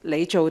trust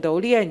你做到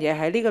呢樣嘢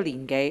喺呢個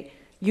年紀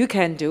 ，you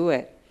can do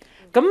it。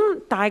咁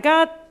大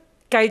家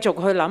繼續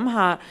去諗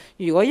下，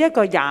如果一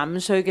個25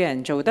歲嘅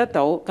人做得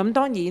到，咁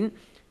當然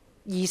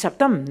20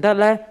得唔得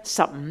呢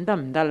？15得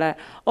唔得呢？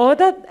我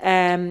覺得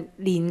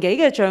年紀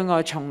嘅障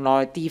礙從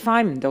來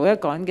define 唔到一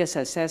個人嘅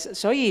success。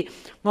所以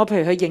我譬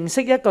如去認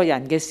識一個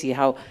人嘅時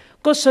候，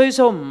個歲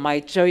數唔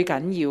係最緊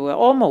要嘅。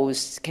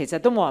almost 其實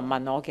都冇人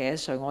問我幾多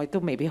歲，我亦都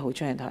未必好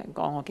中意同人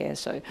講我幾多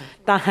歲。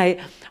但係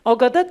我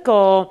覺得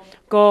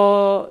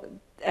個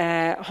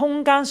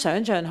空間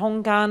想像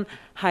空間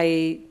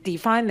係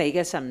define 你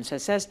嘅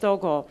success 多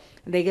過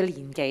你嘅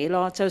年紀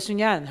咯。就算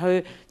有人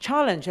去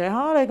challenge 你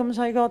你咁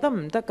細個得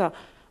唔得㗎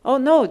？Oh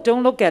no,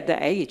 don't look at the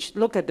age,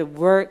 look at the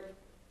work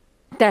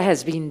that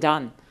has been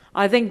done.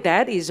 I think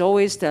that is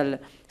always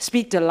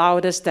speak the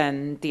loudest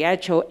than the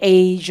actual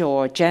age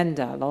or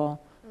gender 咯。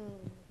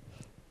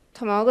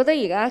同埋我覺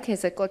得而家其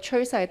實個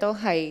趨勢都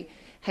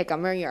係咁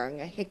樣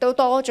嘅，亦都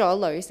多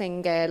咗女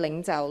性嘅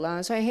領袖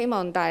啦，所以希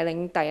望帶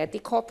領第日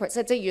啲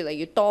corporate 即係越嚟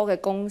越多嘅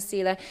公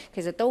司咧，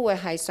其實都會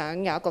係想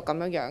有一個咁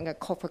樣嘅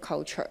corporate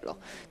culture 咯。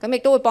咁亦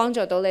都會幫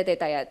助到你哋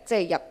第日即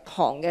係入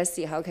行嘅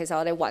時候，其實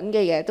我哋揾嘅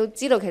嘢都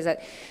知道，其實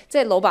即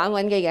係老闆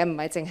揾嘅嘢唔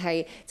係淨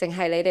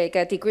係你哋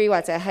嘅 degree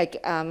或者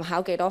係考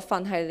幾多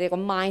分，係你個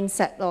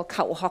mindset 咯，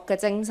求學嘅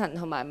精神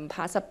同埋唔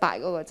怕失敗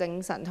嗰個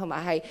精神，同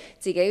埋係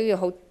自己要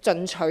好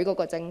進取嗰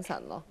個精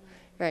神咯。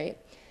Right?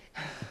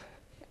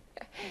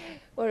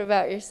 What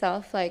about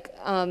yourself? Like,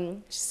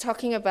 just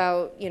talking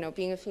about,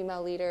 being a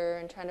female leader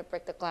and trying to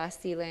break the glass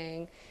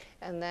ceiling.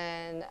 And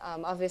then,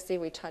 obviously,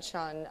 we touched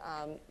on,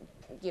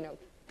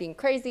 being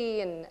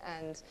crazy and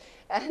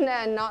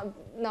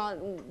not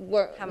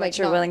work. How much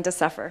you're willing to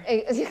suffer.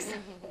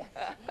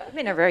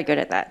 Women are very good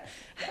at that.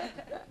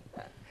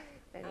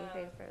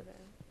 Anything further?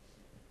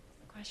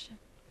 Question?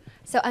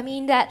 So I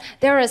mean that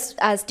there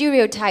are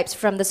stereotypes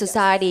from the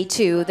society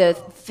to the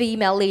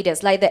female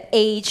leaders, like the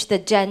age, the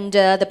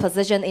gender, the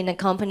position in the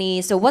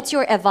company. So what's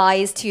your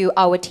advice to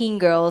our teen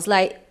girls,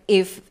 like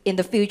if in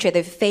the future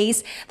they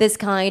face this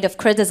kind of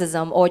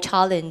criticism or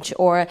challenge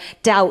or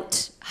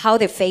doubt, how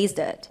they faced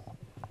it?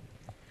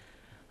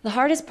 The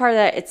hardest part of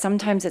that,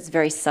 sometimes it's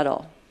very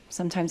subtle.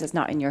 Sometimes it's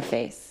not in your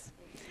face.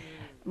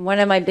 One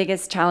of my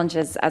biggest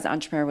challenges as an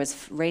entrepreneur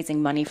was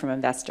raising money from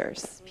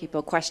investors.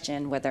 People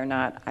questioned whether or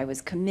not I was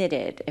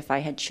committed, if I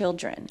had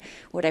children,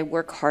 would I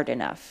work hard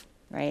enough,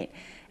 right?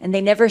 And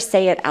they never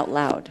say it out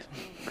loud.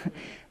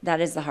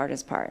 That is the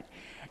hardest part.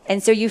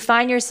 And so you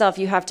find yourself,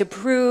 you have to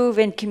prove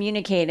and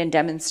communicate and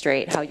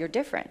demonstrate how you're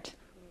different,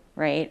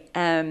 right?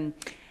 And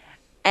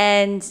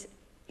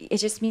it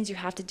just means you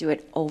have to do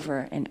it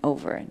over and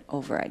over and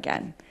over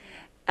again.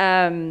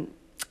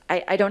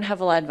 I don't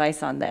have a lot of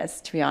advice on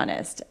this, to be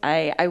honest.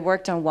 I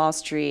worked on Wall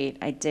Street,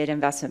 I did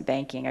investment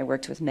banking, I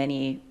worked with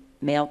many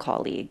male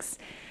colleagues.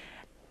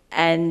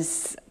 And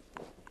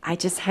I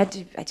just had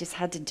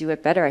to do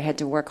it better, I had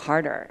to work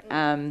harder.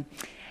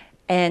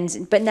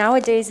 But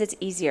nowadays it's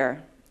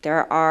easier.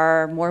 There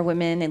are more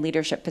women in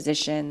leadership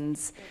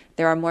positions.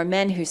 There are more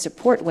men who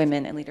support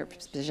women in leadership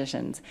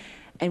positions.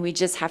 And we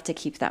just have to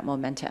keep that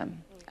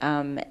momentum.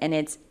 And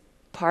it's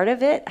part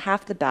of it,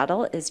 half the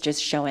battle is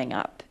just showing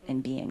up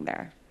and being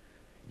there.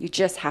 You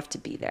just have to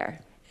be there.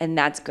 And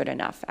that's good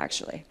enough,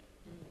 actually.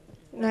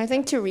 And I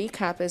think to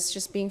recap is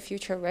just being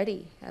future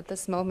ready at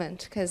this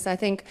moment. Because I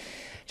think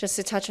just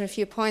to touch on a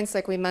few points,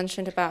 like we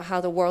mentioned about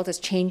how the world is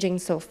changing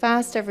so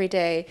fast every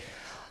day,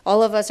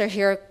 all of us are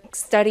here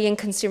studying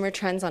consumer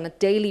trends on a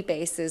daily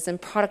basis, and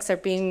products are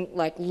being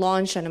like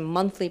launched on a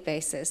monthly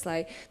basis.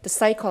 Like the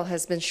cycle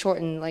has been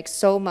shortened like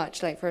so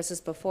much, like versus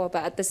before.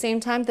 But at the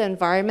same time, the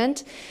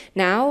environment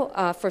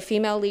now for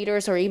female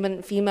leaders or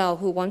even female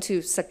who want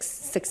to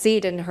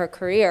succeed in her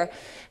career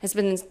has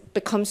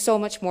become so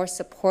much more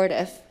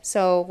supportive.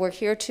 So we're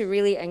here to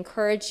really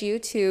encourage you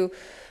to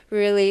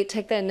really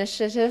take the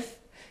initiative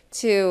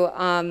to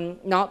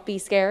not be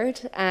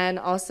scared and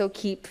also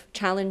keep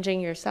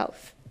challenging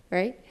yourself.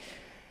 Right?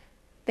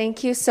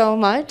 Thank you so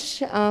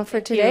much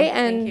for today.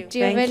 And do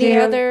you have any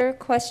other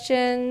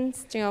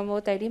questions? 仲有冇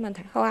第啲問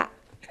題？好啊。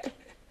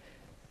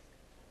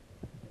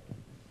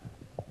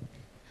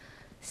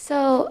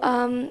So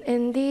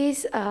in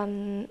this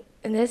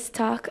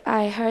talk,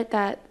 I heard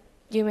that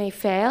you may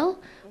fail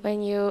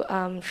when you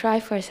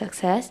try for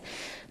success,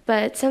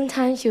 but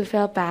sometimes you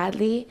fail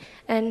badly.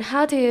 And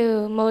how do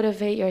you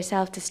motivate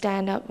yourself to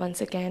stand up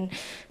once again,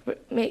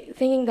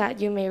 thinking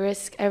that you may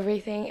risk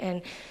everything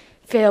and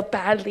fail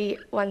badly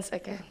once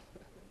again?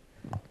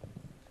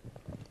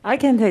 I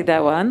can take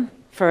that one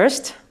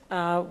first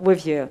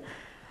with you.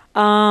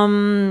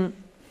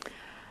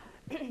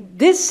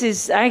 This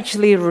is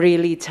actually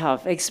really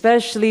tough,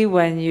 especially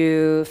when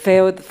you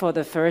failed for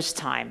the first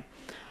time.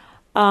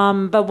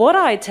 But what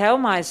I tell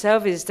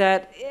myself is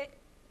that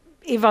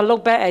if I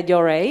look back at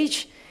your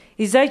age,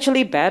 it's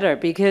actually better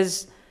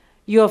because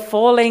you're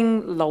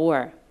falling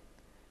lower.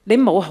 你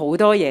冇好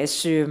多嘢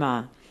輸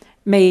嘛。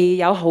未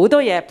有好多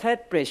嘢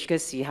establish 嘅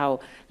時候，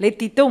你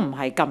跌都唔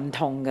係咁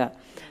痛嘅。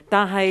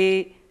但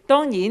係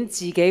當然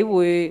自己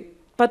會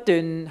不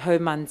斷去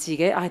問自己，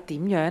點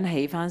樣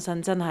起翻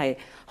身？真係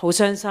好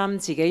傷心，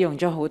自己用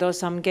咗好多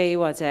心機，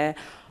或者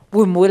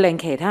會唔會令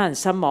其他人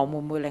失望？會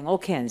唔會令屋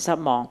企人失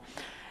望？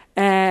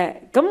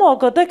咁我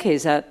覺得其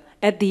實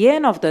at the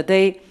end of the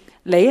day，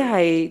 你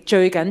係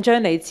最緊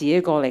張你自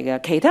己過嚟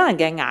嘅，其他人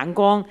嘅眼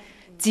光。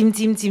漸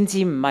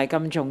唔係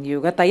咁重要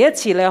嘅。第一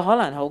次你可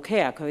能好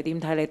care 佢點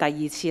睇你，第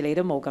二次你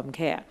都冇咁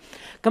care。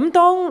咁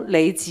當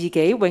你自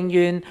己永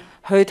遠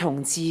去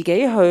同自己去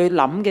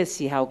諗嘅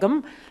時候，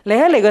咁你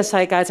喺你個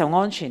世界就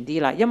安全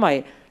啲啦，因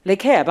為你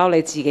care about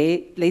你自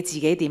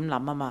己點諗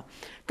啊嘛。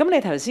咁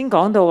你頭先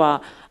講到話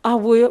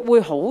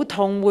會好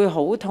痛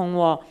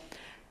喎，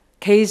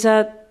其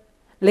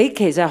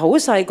實好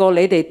細個，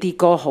你哋跌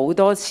過好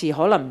多次，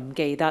可能唔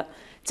記得。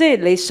即係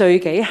你歲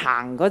幾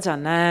行嗰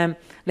陣咧，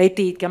你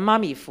跌咁媽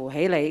咪扶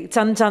起你，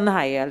真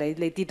係啊！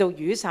你跌到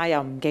瘀晒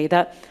又唔記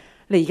得，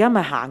你而家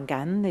咪行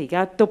緊，你而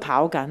家都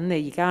跑緊，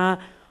你而家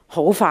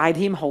好快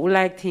添，好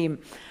叻添。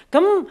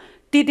咁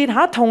跌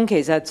下痛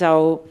其實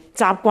就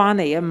習慣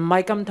嚟嘅，唔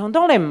係咁痛。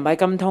當你唔係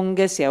咁痛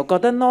嘅時候，覺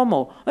得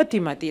normal， 跌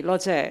咪跌咯，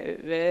即係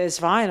it's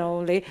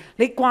fine。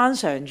你慣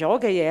常咗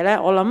嘅嘢咧，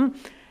我諗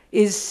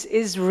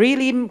is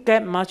really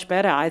get much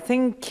better. I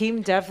think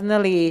Kim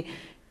definitely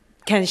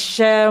can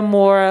share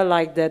more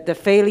like the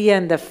failure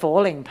and the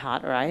falling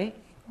part, right?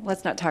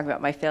 Let's not talk about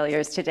my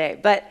failures today,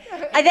 but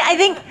I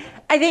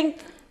think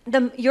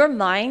your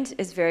mind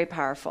is very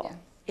powerful.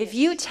 Yeah. If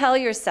you tell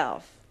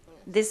yourself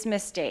this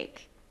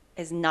mistake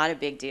is not a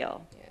big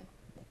deal,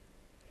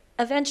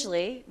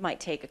 eventually,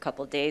 might take a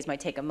couple days, might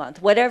take a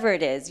month, whatever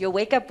it is, you'll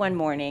wake up one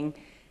morning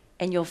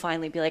and you'll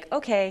finally be like,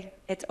 okay,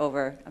 it's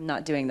over. I'm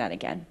not doing that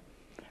again,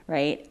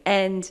 right?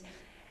 And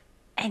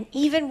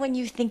even when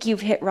you think you've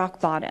hit rock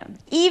bottom,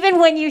 even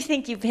when you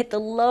think you've hit the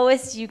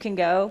lowest you can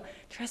go,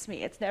 trust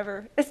me, it's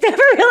never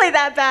really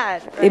that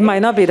bad. Right? It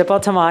might not be the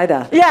bottom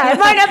either. Yeah, it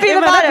might not be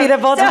the bottom. It might not be the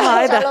bottom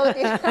either.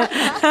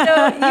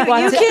 So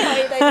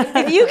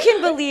if you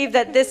can believe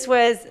that this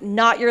was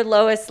not your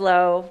lowest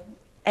low,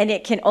 and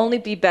it can only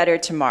be better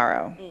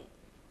tomorrow,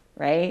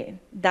 right?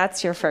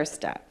 That's your first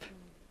step.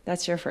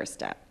 That's your first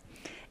step.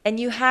 And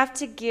you have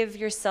to give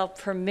yourself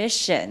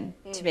permission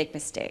to make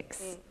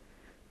mistakes.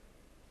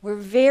 We're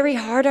very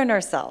hard on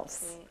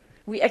ourselves.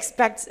 We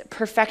expect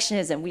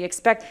perfectionism.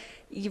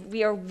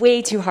 We are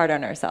way too hard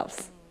on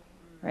ourselves,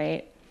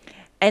 right?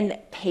 And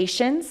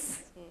patience,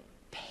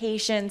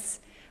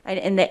 and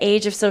in the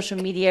age of social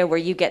media where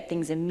you get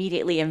things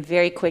immediately and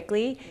very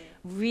quickly,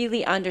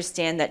 really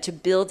understand that to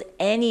build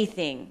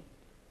anything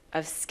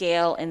of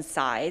scale and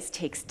size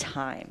takes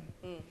time.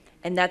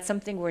 And that's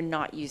something we're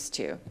not used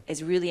to,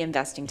 is really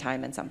investing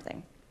time in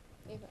something,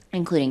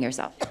 including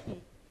yourself.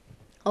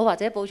 我或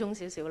者補充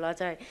少少啦，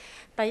就係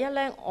第一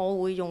咧，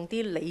我會用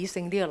啲理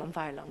性啲嘅諗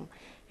法去諗。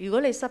如果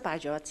你失敗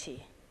咗一次，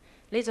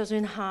你就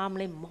算喊，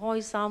你唔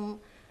開心，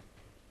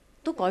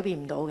都改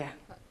變唔到嘅。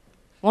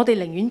我哋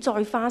寧願再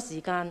花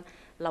時間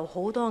流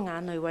好多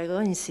眼淚為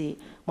嗰件事，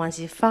還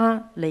是花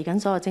嚟緊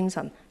所有精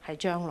神係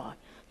將來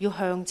要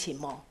向前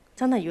望，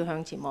真係要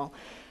向前望。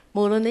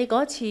無論你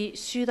嗰次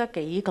輸得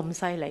幾咁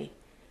犀利，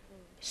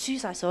輸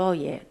晒所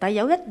有嘢，但係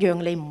有一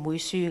樣你唔會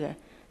輸嘅，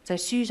就係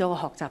輸咗個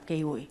學習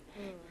機會。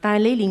但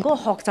係你連嗰個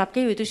學習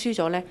機會都輸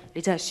咗呢，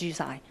你真係輸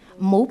晒。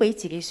唔好俾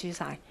自己輸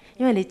晒，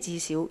因為你至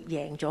少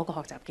贏咗個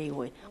學習機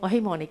會。我希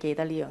望你記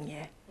得呢樣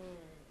嘢。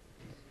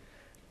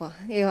哇！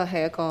呢個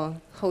係一個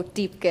好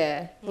deep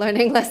嘅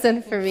learning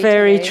lesson for me.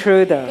 Very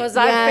true though. Because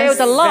I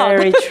failed a lot.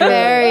 Very true.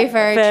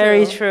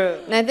 Very true.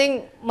 And I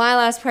think my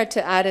last part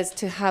to add is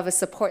to have a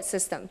support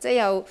system， 即係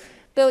有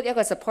build 一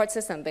個 support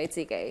system 俾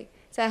自己，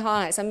即係可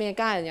能係身邊嘅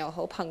家人又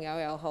好，朋友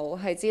又好，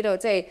係知道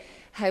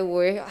係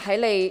會喺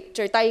你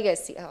最低嘅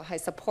時候係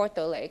support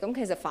到你，咁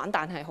其實反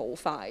彈係好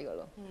快㗎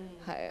咯。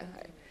係啊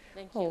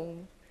係。好，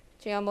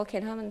仲有冇其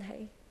他問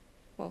題？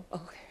冇。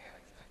OK。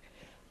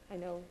I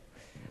know。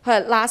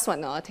係 last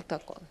one 我 take 得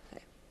過。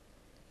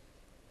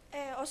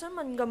我想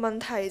問個問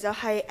題就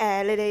係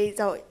你哋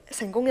就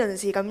成功人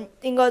士咁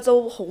應該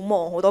都好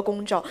忙好多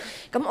工作，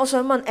咁我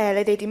想問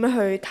你哋點樣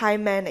去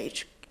time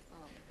manage？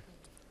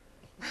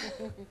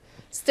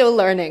 Still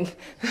learning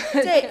即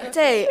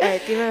係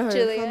點樣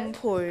去分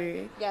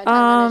配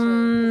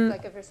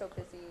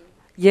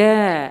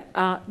Yeah,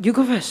 you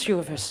go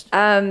first.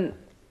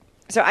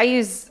 So I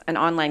use an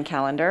online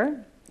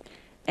calendar,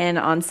 and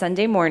on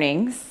Sunday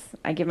mornings,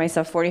 I give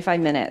myself 45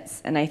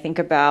 minutes, and I think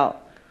about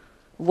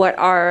what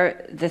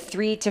are the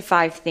 3 to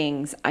 5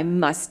 things I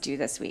must do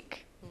this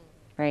week,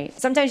 right?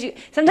 Sometimes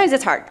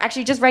it's hard.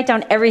 Actually, just write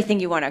down everything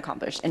you want to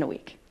accomplish in a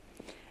week.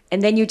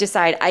 And then you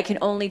decide, I can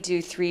only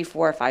do 3,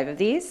 4, 5 of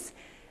these.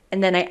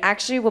 And then I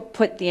actually will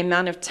put the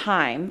amount of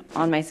time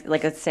on my,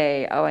 like let's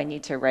say, I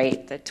need to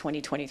write the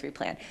 2023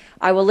 plan.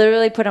 I will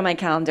literally put on my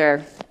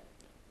calendar,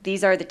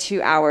 these are the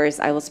 2 hours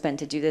I will spend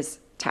to do this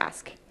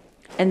task.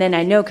 And then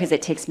I know because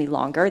it takes me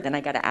longer, then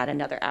I got to add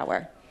another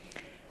hour.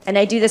 And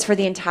I do this for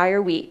the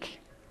entire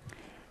week.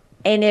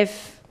 And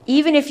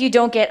even if you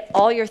don't get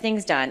all your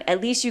things done,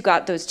 at least you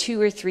got those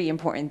 2 or 3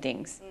 important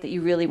things that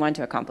you really want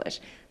to accomplish.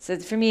 So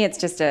for me, it's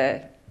just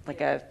a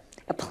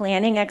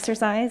planning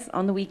exercise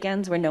on the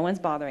weekends where no one's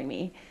bothering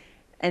me,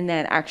 and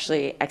then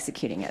actually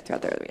executing it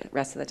throughout the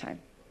rest of the time.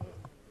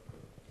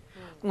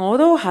 我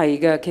都係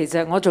嘅，其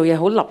實我做嘢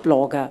好立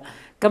落㗎。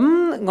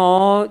咁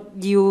我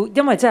要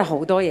因為真係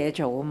好多嘢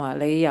做啊嘛，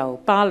你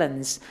由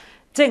balance，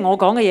 即係我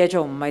講嘅嘢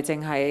做唔係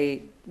淨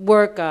係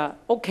work 啊，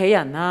屋企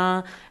人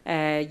啦，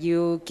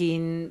要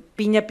見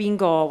邊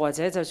個，或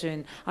者就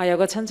算有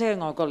個親戚喺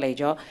外國嚟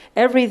咗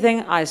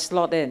 ，everything I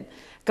slot in。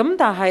咁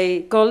但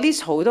係個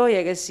list 好多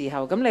嘢嘅時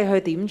候，咁你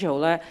去點做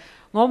呢？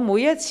我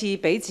每一次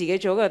俾自己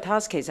做一個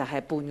task 其實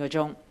係半個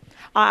鐘。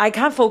I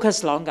can't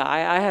focus longer.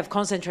 I have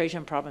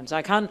concentration problems.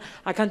 I can't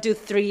do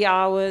 3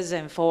 hours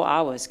and 4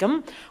 hours.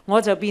 咁我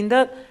就變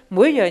得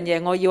每一樣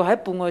嘢我要喺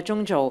半個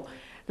鐘做。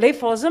你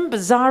for some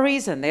bizarre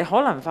reason 你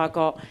可能發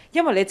覺，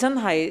因為你真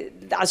係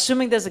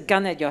assuming there's a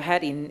gun at your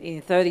head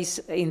in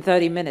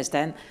 30 minutes，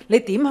 then 你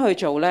點去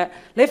做呢？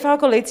你發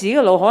覺你自己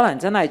嘅腦可能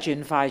真係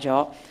轉快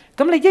咗。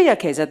咁你一日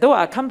其實都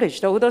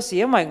accomplish 到好多事，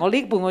因為我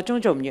呢半個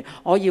鐘做唔完，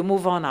我要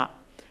move on 啦。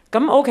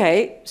咁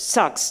OK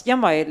sucks， 因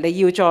為你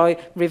要再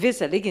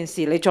revisit 呢件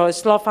事，你再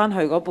slot 翻去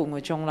嗰半個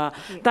鐘啦。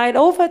但係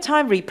over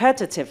time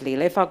repetitively，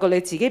 你發覺你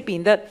自己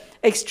變得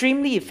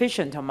extremely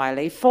efficient， 同埋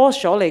你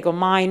force 咗你個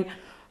mind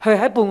去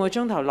喺半個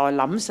鐘頭內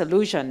諗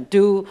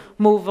solution，do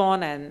move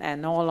on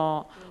and all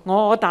咯。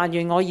我但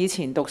願我以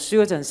前讀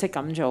書嗰陣識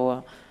咁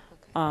做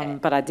啊。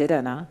But I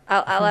didn't.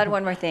 I'll add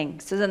one more thing.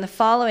 So then the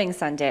following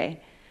Sunday,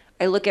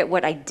 I look at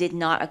what I did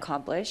not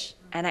accomplish,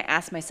 and I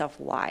ask myself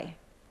why.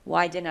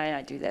 Why didn't I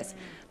not do this?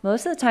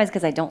 Most of the time it's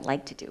because I don't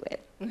like to do it,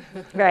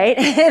 right?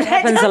 That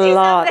happens a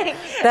lot.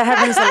 That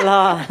happens a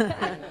lot.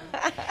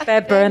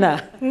 Bad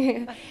burner.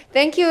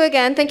 Thank you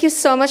again. Thank you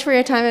so much for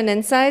your time and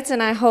insights,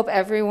 and I hope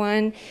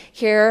everyone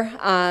here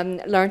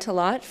learned a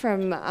lot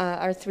from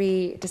our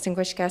 3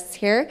 distinguished guests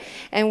here.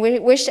 And we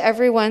wish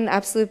everyone the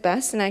absolute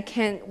best, and I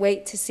can't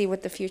wait to see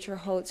what the future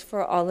holds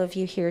for all of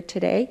you here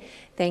today.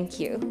 Thank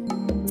you.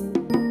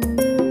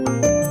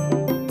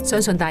 相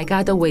信大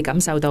家都會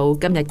感受到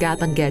今日嘉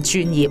賓嘅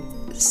專業、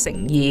誠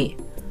意，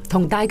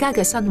同大家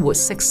嘅生活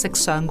息息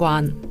相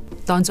關。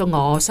當中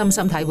我深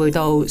深體會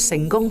到，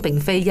成功並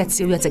非一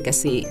朝一夕嘅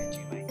事。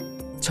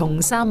從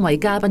3位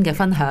嘉賓嘅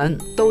分享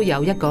都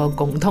有一個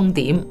共通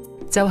點，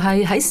就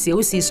係喺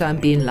小事上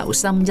邊留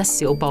心一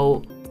小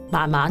步，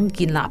慢慢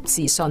建立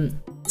自信。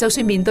就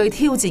算面對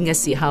挑戰嘅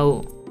時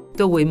候，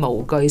都會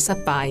無懼失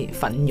敗，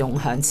奮勇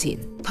向前，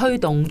推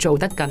動做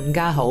得更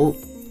加好，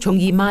從而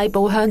邁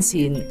步向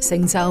前，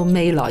成就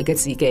未來嘅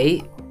自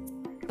己。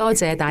多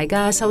謝大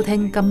家收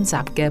聽今集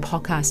嘅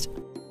podcast。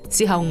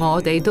之後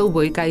我哋都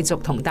會繼續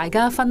同大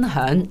家分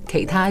享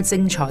其他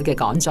精彩嘅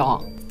講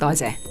座。多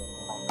謝。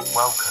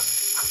Welcome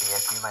to the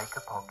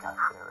Edumaker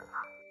Podcast.